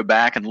do is go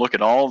back and look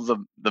at all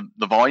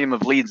the volume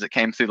of leads that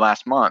came through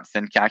last month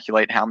and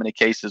calculate how many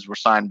cases were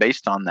signed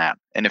based on that.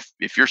 And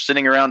if you're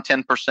sitting around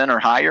 10% or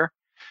higher,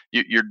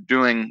 you're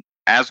doing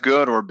as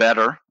good or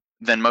better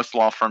than most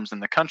law firms in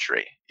the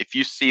country. If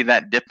you see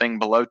that dipping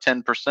below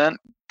 10%,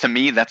 to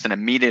me, that's an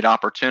immediate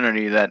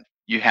opportunity that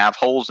you have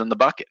holes in the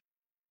bucket.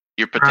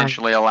 You're Right.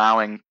 potentially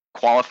allowing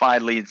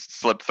qualified leads to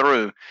slip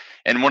through.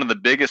 And one of the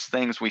biggest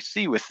things we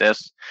see with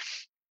this,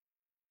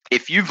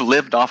 if you've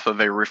lived off of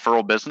a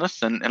referral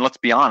business, and let's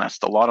be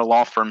honest, a lot of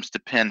law firms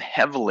depend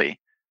heavily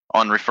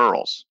on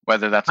referrals,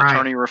 whether that's Right.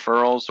 attorney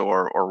referrals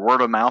or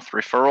word of mouth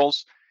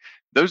referrals.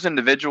 Those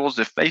individuals,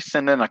 if they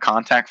send in a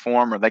contact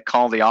form or they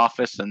call the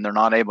office and they're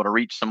not able to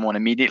reach someone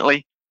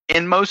immediately,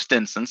 in most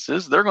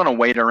instances, they're going to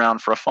wait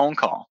around for a phone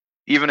call,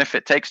 even if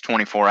it takes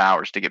 24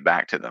 hours to get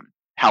back to them.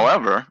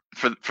 However,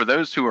 for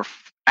those who are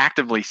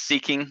actively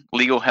seeking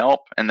legal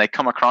help and they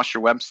come across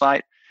your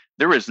website,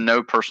 there is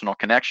no personal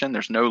connection.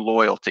 There's no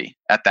loyalty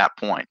at that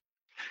point.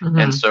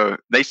 And Hmm. so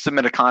they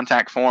submit a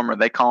contact form or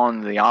they call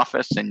into the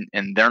office and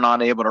they're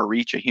not able to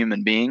reach a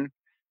human being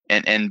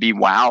and be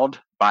wowed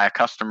by a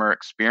customer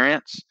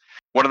experience.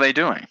 What are they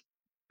doing?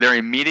 They're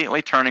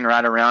immediately turning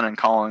right around and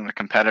calling the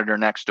competitor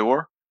next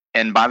door.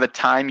 And by the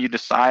time you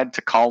decide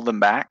to call them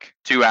back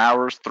 2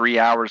 hours, 3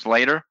 hours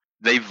later,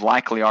 they've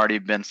likely already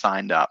been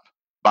signed up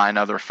by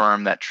another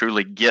firm that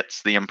truly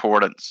gets the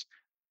importance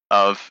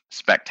of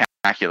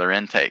spectacular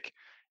intake.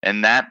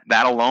 And that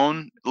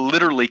alone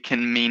literally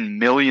can mean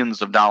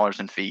millions of dollars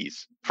in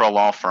fees for a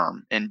law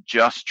firm in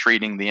just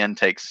treating the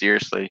intake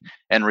seriously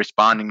and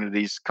responding to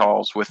these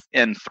calls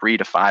within 3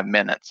 to 5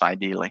 minutes,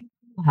 ideally.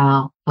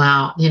 Wow.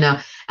 Wow.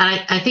 And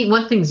I think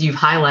one things you've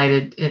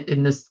highlighted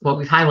in this, what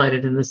we've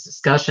highlighted in this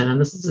discussion, and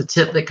this is a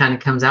tip that kind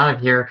of comes out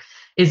of here,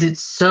 is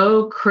it's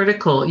so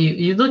critical.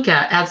 You look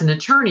at, as an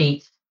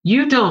attorney,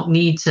 you don't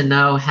need to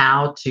know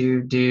how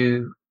to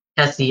do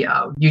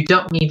SEO. You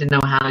don't need to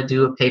know how to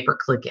do a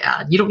pay-per-click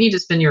ad. You don't need to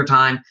spend your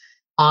time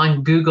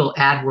on Google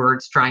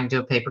AdWords trying to do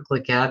a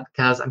pay-per-click ad,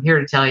 because I'm here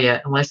to tell you,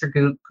 unless you're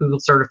Google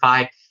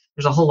certified,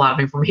 there's a whole lot of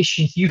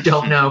information you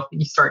don't know when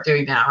you start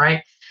doing that,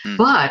 right? Mhm.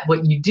 But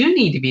what you do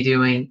need to be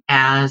doing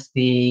as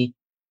the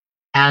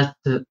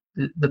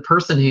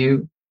person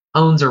who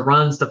owns or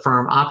runs the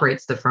firm,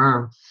 operates the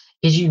firm,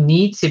 is you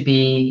need to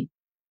be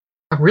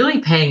really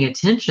paying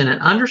attention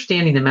and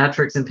understanding the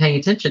metrics and paying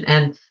attention,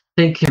 and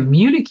then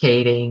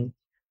communicating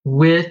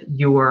with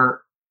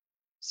your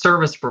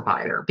service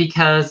provider.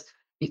 Because,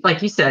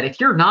 like you said, if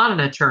you're not an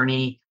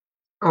attorney,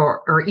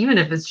 or even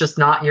if it's just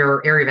not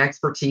your area of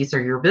expertise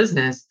or your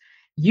business,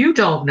 you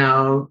don't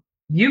know,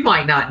 you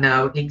might not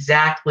know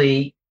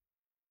exactly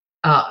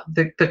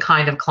the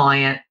kind of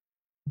client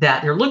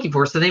that they're looking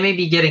for. So they may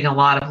be getting a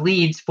lot of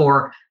leads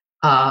for,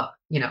 uh,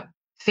 you know,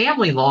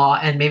 family law,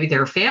 and maybe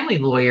they're family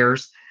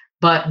lawyers,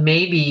 but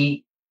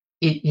maybe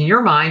in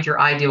your mind, your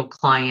ideal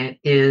client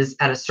is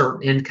at a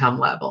certain income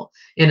level,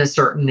 in a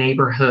certain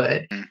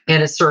neighborhood,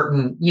 in a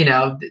certain,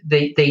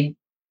 they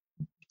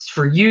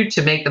for you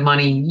to make the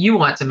money you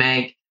want to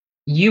make,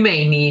 you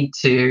may need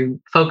to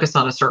focus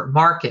on a certain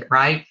market,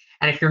 right?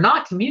 And if you're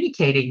not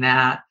communicating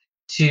that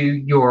to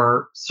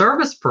your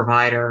service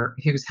provider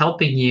who's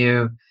helping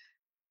you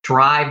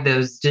drive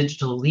those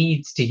digital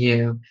leads to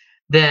you,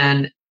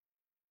 then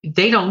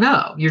they don't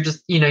know. You're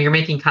just, you're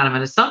making kind of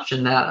an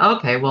assumption that,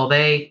 okay, well,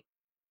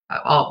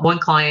 one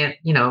client,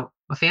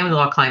 a family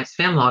law client's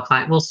family law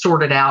client, will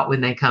sort it out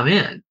when they come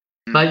in.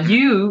 But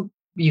Mhm.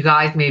 you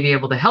guys may be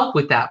able to help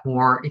with that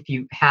more if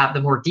you have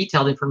the more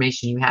detailed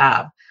information you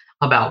have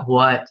about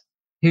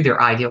who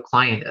their ideal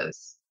client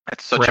is.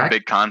 It's such a Correct?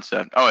 big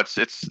concept. Oh,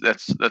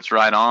 that's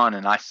right on.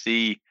 And I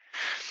see,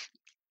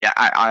 yeah,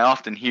 I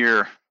often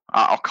hear,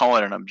 I'll call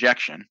it an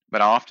objection,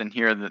 but I often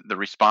hear the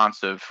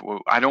response of,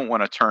 well, I don't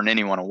want to turn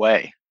anyone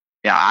away.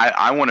 Yeah,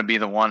 I want to be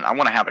the one, I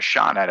want to have a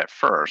shot at it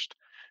first.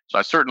 So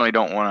I certainly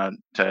don't want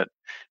to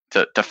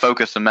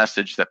focus a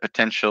message that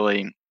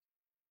potentially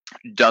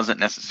doesn't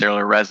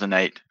necessarily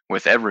resonate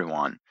with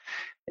everyone.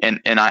 And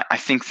I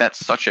think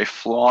that's such a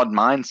flawed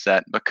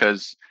mindset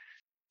because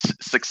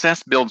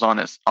success builds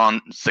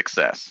on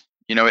success.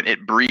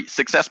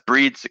 Success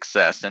breeds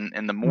success,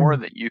 and the more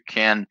Mm. that you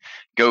can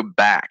go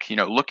back,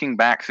 looking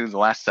back through the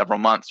last several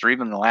months or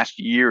even the last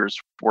year's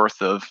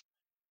worth of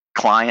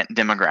client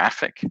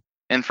demographic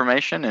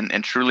information,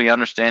 and truly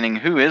understanding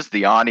who is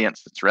the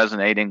audience that's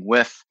resonating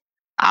with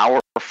our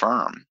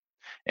firm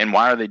and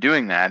why are they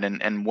doing that,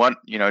 and what,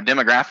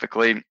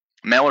 demographically,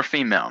 male or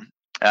female,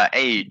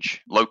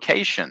 age,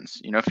 locations.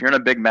 If you're in a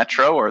big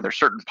metro or there's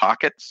certain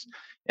pockets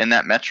in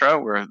that metro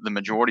where the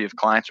majority of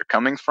clients are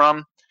coming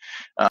from,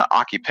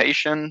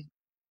 occupation,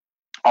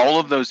 all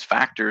of those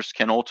factors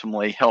can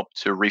ultimately help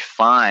to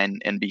refine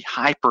and be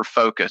hyper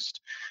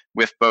focused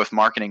with both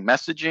marketing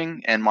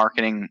messaging and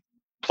marketing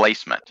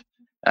placement,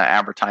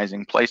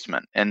 advertising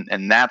placement.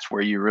 And that's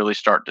where you really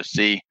start to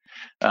see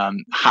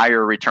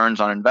higher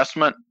returns on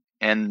investment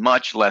and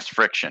much less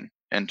friction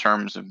in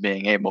terms of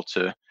being able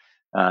to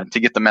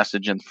get the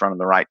message in front of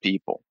the right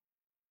people.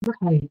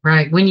 Right,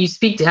 right. When you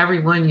speak to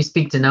everyone, you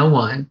speak to no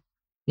one.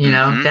 You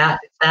know,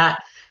 Hmm.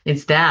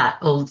 it's that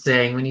old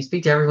saying, when you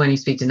speak to everyone, you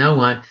speak to no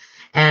one.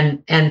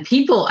 And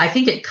people, I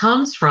think it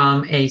comes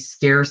from a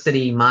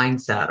scarcity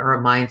mindset or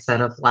a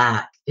mindset of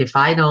lack. If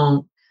I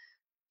don't,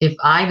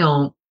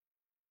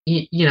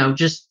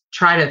 just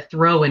try to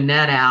throw a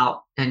net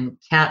out and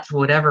catch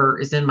whatever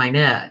is in my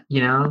net,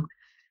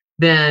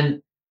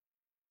 then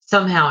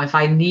somehow if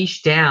I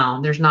niche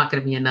down, there's not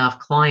going to be enough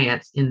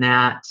clients in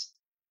that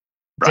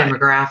Right.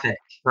 demographic,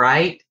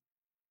 right?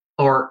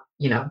 Or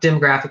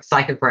demographics,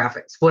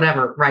 psychographics,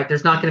 whatever, right?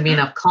 There's not going to be Hmm.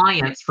 enough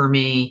clients for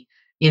me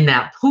in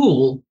that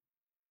pool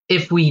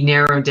if we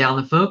narrow down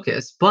the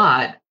focus.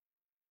 But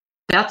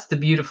that's the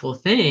beautiful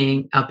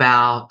thing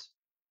about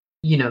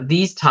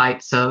this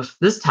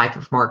type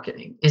of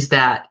marketing, is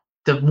that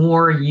the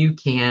more you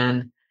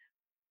can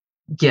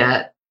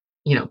get,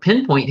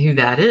 pinpoint who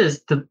that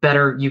is, the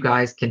better you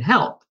guys can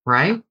help,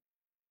 right?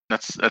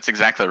 That's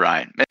exactly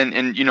right. And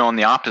on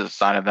the opposite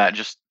side of that,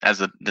 just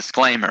as a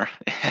disclaimer,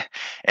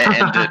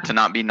 and to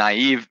not be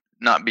naive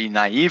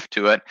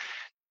to it.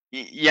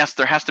 Yes,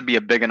 there has to be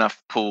a big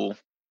enough pool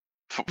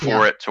for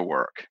Yeah, it to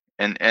work.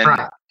 And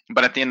right,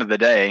 but at the end of the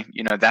day,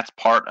 that's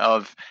part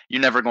of, you're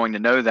never going to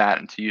know that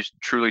until you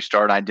truly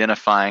start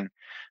identifying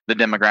the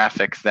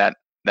demographics that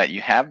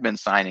you have been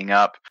signing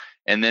up,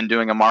 and then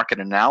doing a market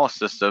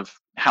analysis of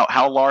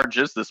how large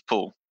is this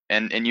pool.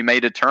 And you may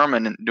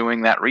determine in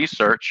doing that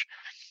research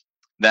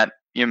that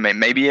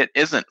maybe it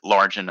isn't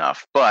large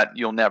enough, but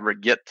you'll never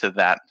get to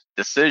that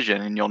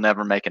decision, and you'll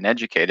never make an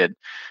educated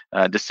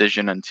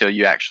decision until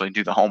you actually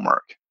do the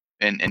homework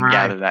and right,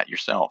 gather that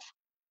yourself.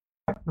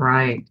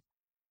 right.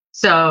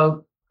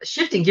 So,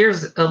 shifting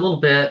gears a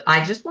little bit,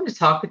 I just want to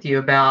talk with you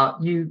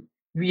about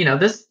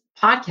this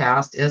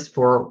podcast is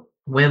for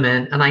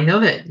women, and I know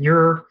that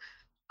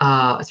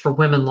it's for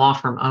women law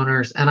firm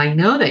owners, and I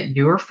know that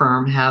your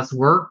firm has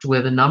worked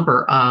with a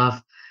number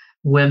of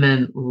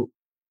women,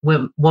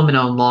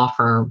 woman-owned law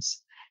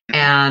firms, Mhm.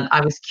 and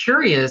I was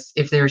curious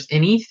if there's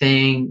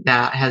anything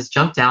that has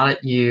jumped out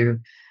at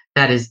you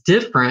that is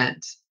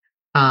different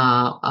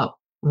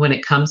when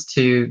it comes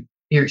to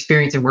your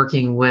experience in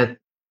working with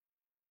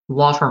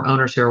law firm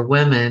owners who are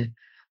women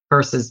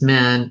versus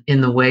men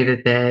in the way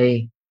that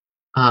they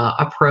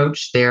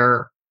approach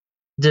their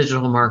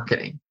digital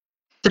marketing.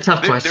 It's a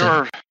tough There question.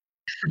 are,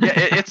 yeah,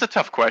 it's a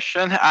tough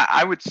question.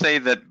 I would say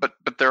that, but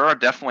there are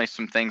definitely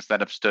some things that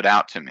have stood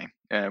out to me.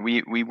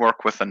 We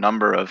work with a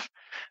number of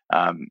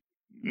um,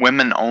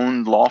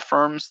 women-owned law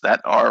firms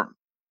that are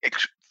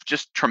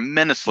just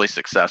tremendously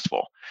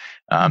successful.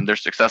 Mhm. They're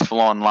successful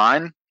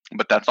online,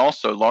 but that's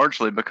also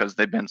largely because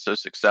they've been so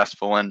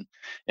successful in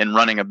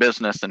running a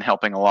business and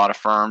helping a lot of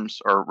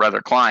firms, or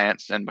rather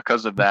clients, and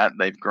because of that,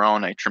 they've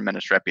grown a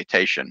tremendous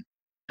reputation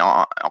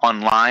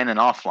online and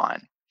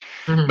offline.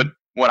 But Mhm.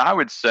 what I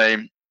would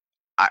say,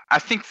 I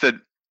think that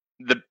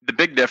the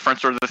big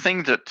difference, or the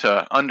thing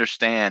to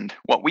understand,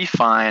 what we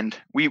find,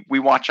 we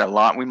watch a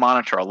lot, we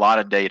monitor a lot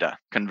of data,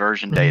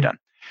 conversion Mhm. data.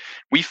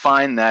 We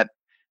find that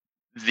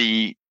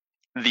the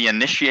the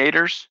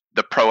initiators,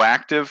 the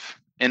proactive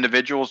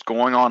individuals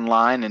going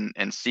online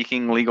and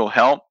seeking legal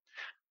help,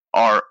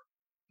 are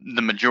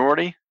the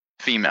majority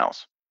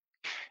females.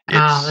 Ah,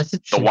 It's that's the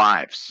interesting.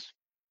 wives.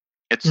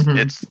 It's Mhm.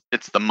 it's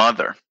it's the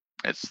mother.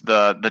 It's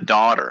the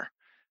daughter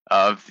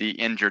of the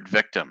injured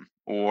victim,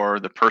 or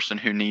the person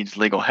who needs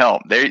legal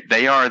help.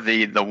 They are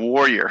the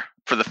warrior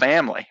for the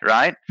family,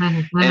 right?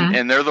 Mhm. and Mhm.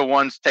 and they're the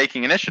ones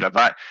taking initiative.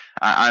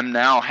 I'm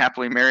now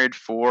happily married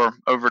for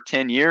over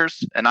 10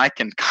 years, and I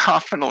can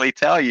confidently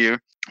tell you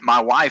my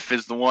wife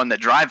is the one that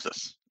drives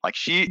us. Like,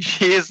 she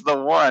is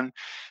the one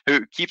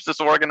who keeps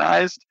us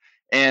organized.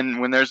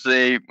 And when there's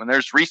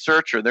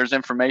research, or there's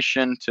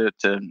information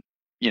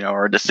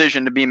or a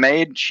decision to be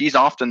made, she's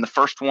often the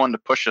first one to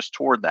push us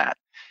toward that.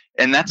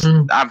 And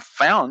Mhm. I've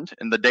found,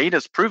 and the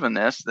data's proven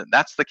this, that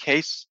that's the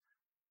case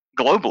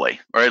globally,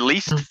 or at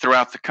least Mhm.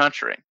 throughout the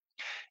country.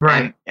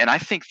 and Right. and I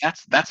think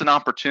that's an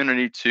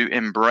opportunity to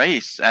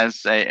embrace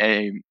as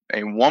a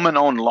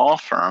woman-owned law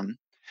firm.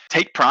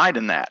 Take pride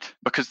in that,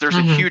 because there's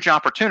a Mhm. huge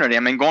opportunity. I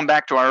mean, going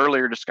back to our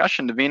earlier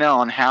discussion, Davina,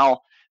 on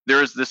how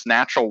there is this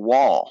natural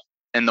wall,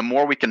 and the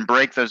more we can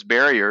break those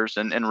barriers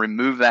and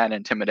remove that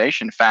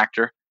intimidation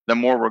factor, the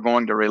more we're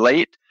going to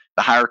relate,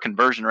 the higher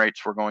conversion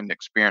rates we're going to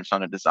experience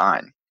on a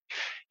design.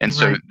 And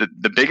so Right.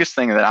 the biggest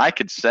thing that I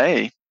could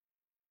say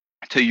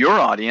to your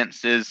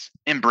audience is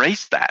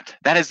embrace that.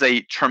 That is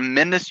a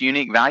tremendous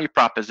unique value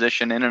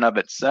proposition in and of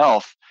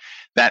itself,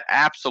 that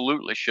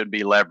absolutely should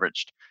be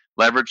leveraged.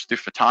 Leveraged through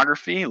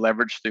photography,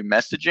 leveraged through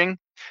messaging.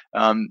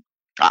 Um,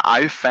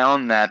 I've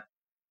found that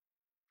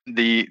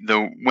the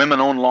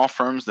women-owned law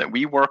firms that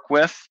we work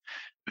with,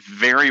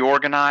 very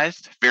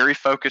organized, very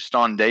focused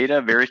on data,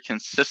 very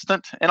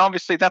consistent. And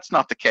obviously that's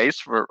not the case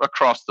for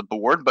across the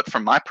board, but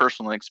from my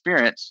personal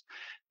experience,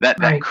 that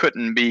Right.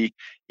 couldn't be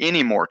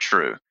any more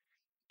true.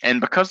 And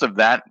because of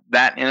that,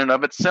 that in and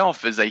of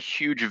itself is a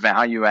huge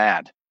value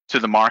add to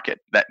the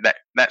market.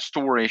 That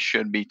story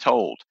should be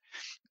told.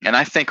 And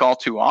I think all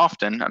too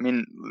often, I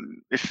mean,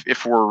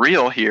 if we're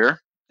real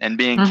here and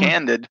being Mhm.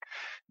 candid,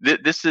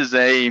 this is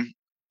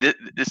this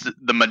is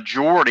the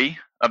majority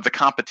of the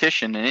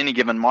competition in any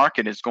given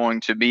market is going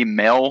to be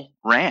male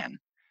ran.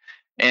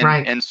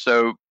 Right. And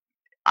so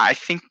I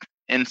think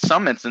in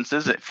some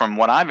instances, from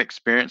what I've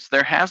experienced,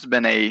 there has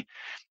been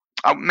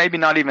maybe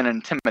not even an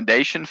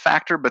intimidation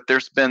factor, but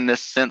there's been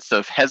this sense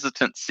of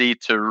hesitancy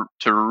to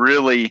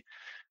really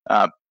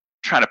uh,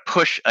 try to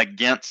push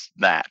against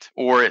that,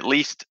 or at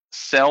least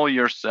sell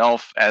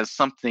yourself as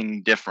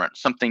something different,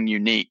 something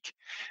unique,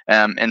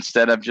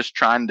 instead of just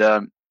trying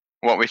to,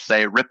 what we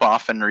say, rip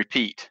off and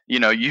repeat.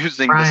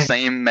 Using the Right.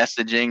 same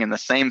messaging and the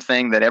same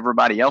thing that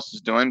everybody else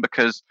is doing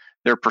because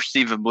they're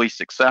perceivably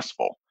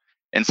successful,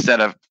 instead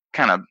of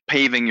kind of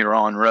paving your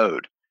own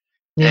road.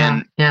 Yeah.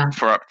 And Yeah.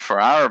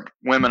 for our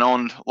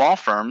women-owned law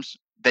firms,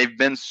 they've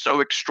been so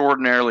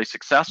extraordinarily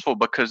successful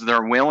because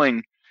they're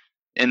willing,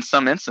 in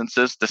some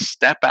instances, to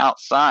step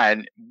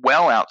outside,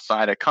 well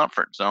outside a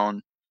comfort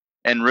zone,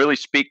 and really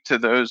speak to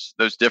those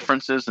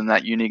differences and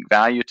that unique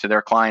value to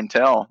their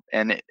clientele.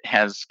 And it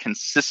has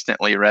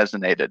consistently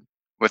resonated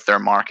with their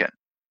market.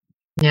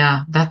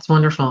 Yeah, that's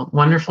wonderful.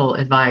 Wonderful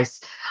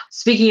advice.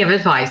 Speaking of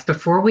advice,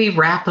 before we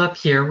wrap up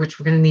here, which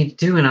we're going to need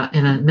to do in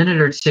a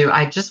minute or two,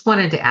 I just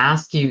wanted to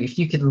ask you if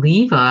you could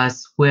leave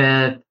us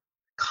with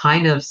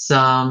kind of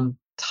some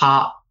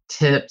top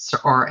tips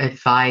or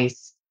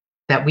advice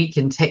that we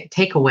can take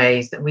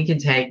takeaways that we can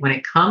take when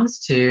it comes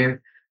to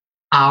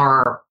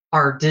our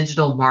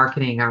digital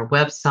marketing, our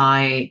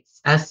websites,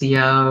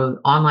 SEO,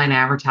 online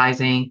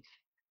advertising.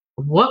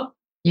 What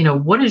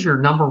is your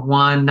number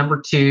one,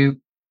 number two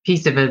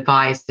piece of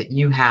advice that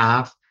you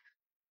have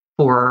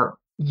for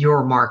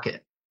your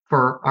market,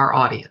 for our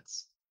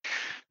audience?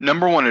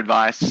 Number one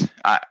advice,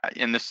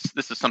 and this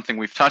is something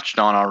we've touched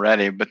on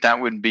already, but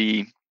that would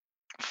be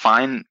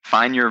find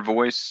your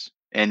voice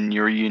and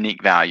your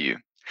unique value.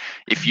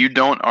 If you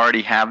don't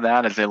already have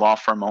that as a law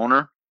firm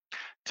owner,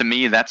 to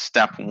me, that's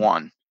step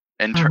one,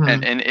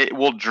 Mhm. and it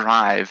will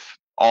drive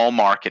all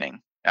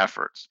marketing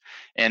efforts.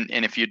 And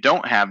if you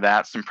don't have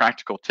that, some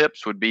practical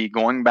tips would be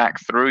going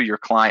back through your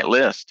client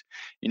list.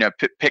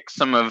 Pick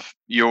some of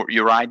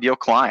your ideal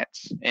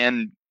clients,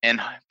 and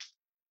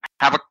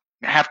have a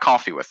have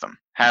coffee with them,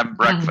 have Mhm.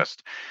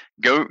 breakfast,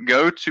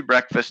 go to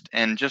breakfast,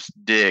 and just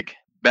dig,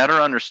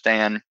 better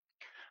understand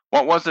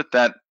what was it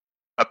that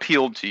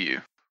appealed to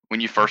you when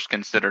you first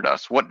considered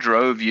us? What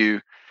drove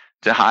you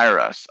to hire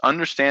us?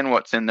 Understand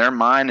what's in their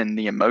mind and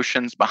the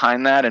emotions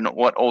behind that, and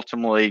what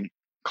ultimately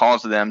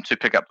caused them to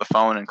pick up the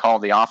phone and call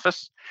the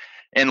office.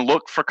 And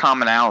look for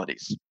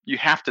commonalities. You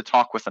have to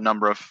talk with a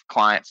number of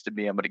clients to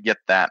be able to get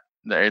that,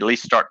 or at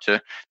least start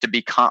to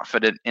be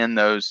confident in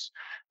those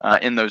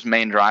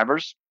main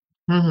drivers.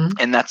 Mhm.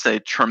 And that's a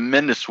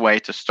tremendous way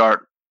to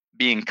start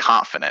being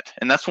confident.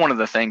 And that's one of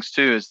the things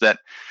too, is that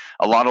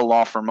a lot of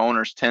law firm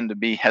owners tend to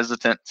be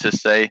hesitant to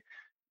say,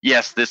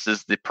 yes, this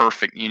is the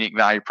perfect unique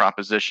value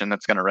proposition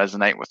that's going to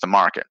resonate with the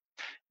market,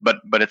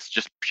 but it's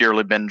just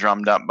purely been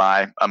drummed up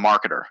by a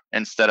marketer,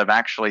 instead of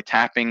actually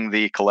tapping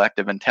the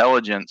collective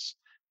intelligence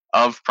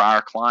of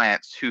prior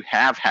clients who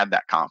have had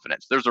that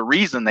confidence. There's a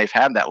reason they've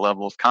had that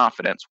level of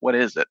confidence. What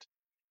is it?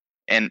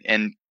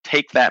 And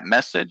take that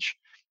message,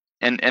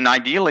 and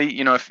ideally,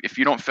 if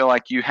you don't feel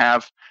like you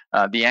have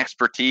the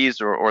expertise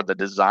or the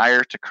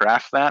desire to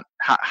craft that,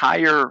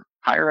 hire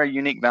a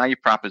unique value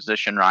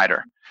proposition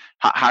writer.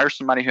 Hire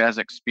somebody who has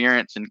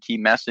experience in key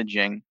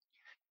messaging,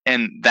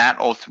 and that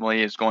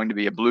ultimately is going to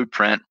be a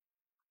blueprint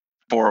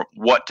for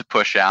what to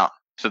push out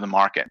to the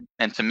market.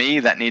 And to me,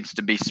 that needs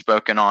to be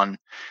spoken on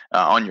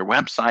your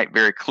website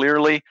very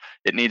clearly.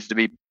 It needs to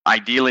be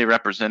ideally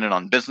represented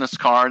on business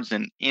cards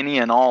and any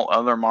and all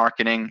other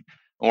marketing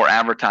or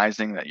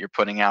advertising that you're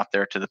putting out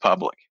there to the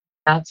public.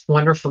 That's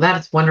wonderful. That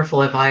is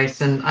wonderful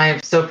advice, and I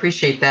so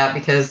appreciate that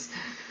because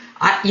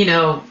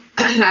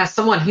as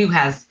someone who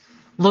has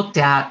looked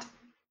at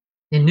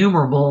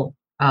innumerable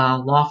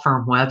law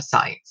firm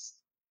websites,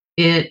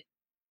 it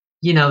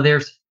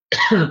there's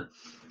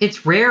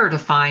it's rare to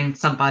find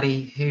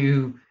somebody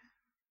who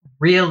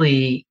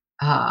really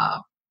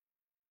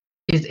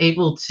is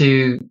able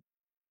to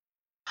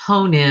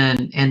hone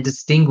in and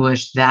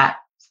distinguish that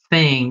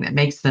thing that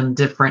makes them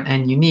different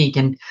and unique.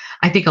 And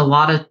I think a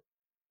lot of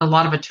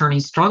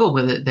attorneys struggle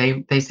with it.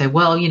 They say,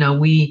 well,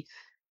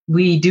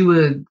 we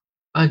do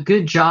a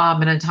good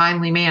job in a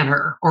timely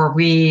manner, or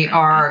we Hmm.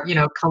 are,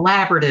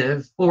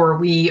 collaborative, or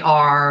we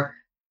are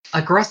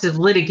aggressive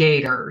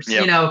litigators.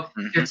 Yep.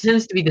 There Hmm.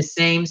 tends to be the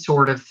same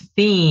sort of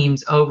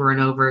themes over and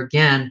over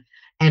again.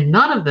 And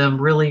none of them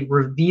really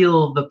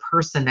reveal the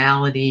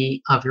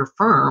personality of your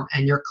firm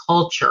and your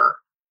culture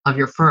of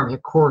your firm, your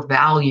core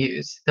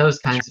values, those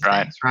That's kinds of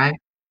right. things, right?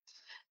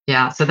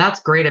 Yeah, so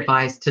that's great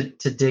advice to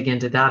dig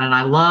into that, and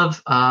I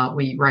love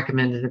what you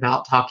recommended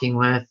about talking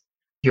with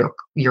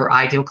your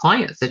ideal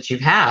clients that you've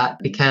had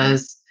Hmm.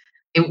 because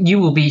you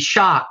will be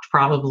shocked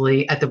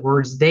probably at the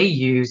words they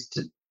used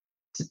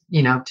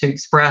to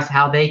express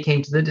how they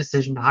came to the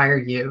decision to hire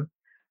you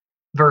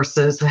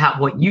versus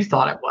what you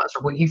thought it was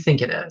or what you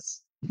think it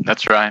is.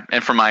 That's right.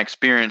 And from my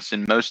experience,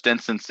 in most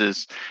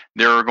instances,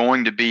 there are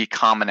going to be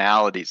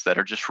commonalities that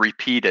are just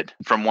repeated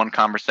from one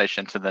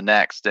conversation to the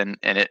next, and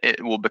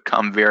it will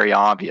become very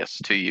obvious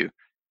to you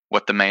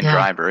what the main Yeah.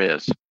 driver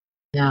is.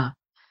 Yeah.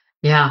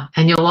 Yeah.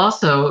 And you'll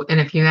also, and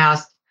if you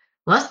ask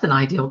less than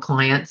ideal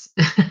clients,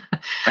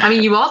 I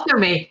mean, you also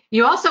may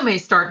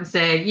start and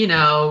say,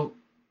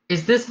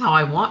 is this how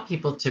I want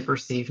people to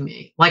perceive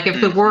me? Like if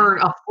the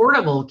word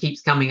affordable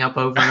keeps coming up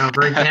over and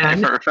over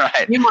again,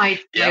 Right. you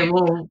might say, Yep.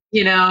 well,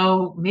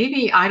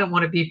 maybe I don't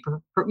want to be,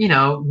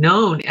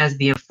 known as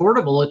the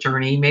affordable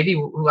attorney. Maybe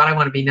what I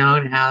want to be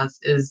known as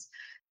is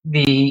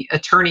the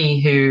attorney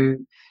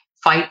who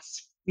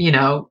fights,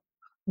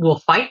 will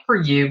fight for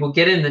you, will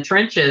get in the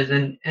trenches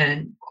and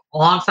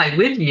alongside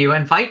with you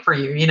and fight for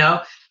you,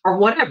 or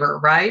whatever,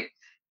 right?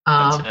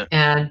 That's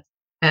it.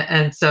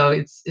 And so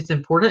it's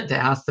important to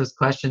ask those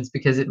questions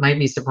because it might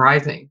be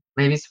surprising.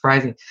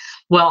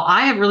 Well,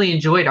 I have really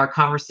enjoyed our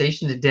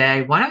conversation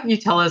today. Why don't you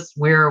tell us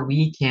where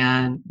we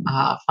can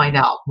find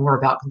out more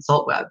about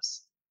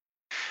ConsultWebs?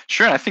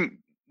 Sure. I think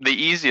the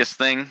easiest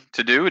thing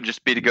to do would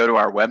just be to go to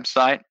our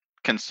website,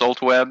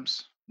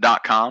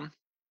 consultwebs.com.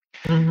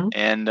 Mm-hmm.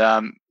 And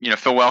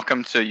feel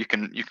welcome to you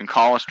can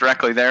call us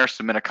directly there,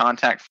 submit a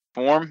contact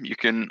form. You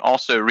can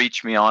also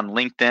reach me on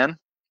LinkedIn,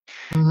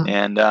 Mm-hmm.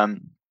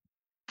 and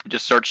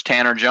just search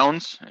Tanner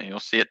Jones, and you'll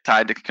see it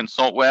tied to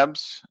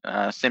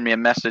ConsultWebs. Send me a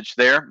message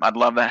there. I'd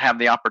love to have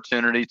the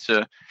opportunity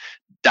to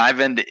dive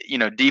into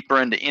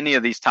deeper into any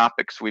of these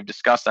topics we've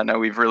discussed. I know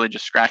we've really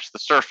just scratched the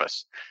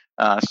surface,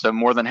 so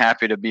more than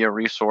happy to be a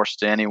resource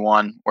to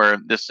anyone where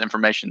this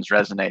information's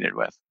resonated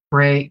with.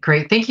 Great.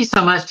 Thank you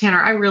so much,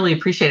 Tanner. I really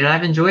appreciate it.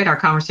 I've enjoyed our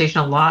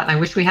conversation a lot, and I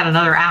wish we had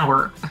another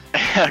hour.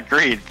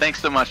 Agreed. Thanks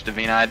so much,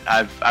 Davina.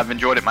 I've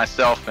enjoyed it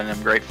myself, and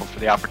I'm grateful for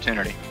the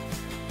opportunity.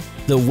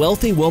 The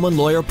Wealthy Woman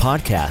Lawyer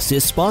podcast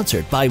is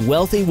sponsored by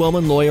Wealthy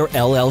Woman Lawyer,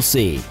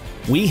 LLC.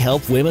 We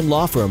help women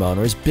law firm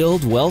owners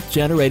build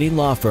wealth-generating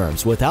law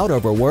firms without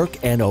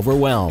overwork and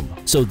overwhelm,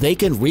 so they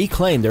can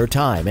reclaim their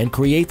time and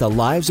create the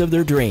lives of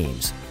their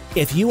dreams.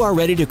 If you are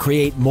ready to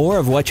create more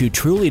of what you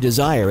truly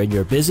desire in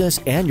your business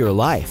and your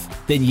life,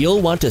 then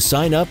you'll want to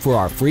sign up for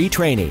our free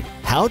training,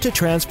 How to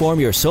Transform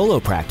Your Solo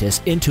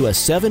Practice into a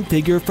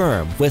 7-Figure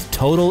Firm with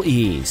Total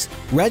Ease.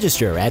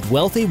 Register at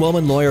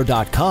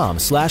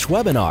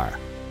wealthywomanlawyer.com/webinar.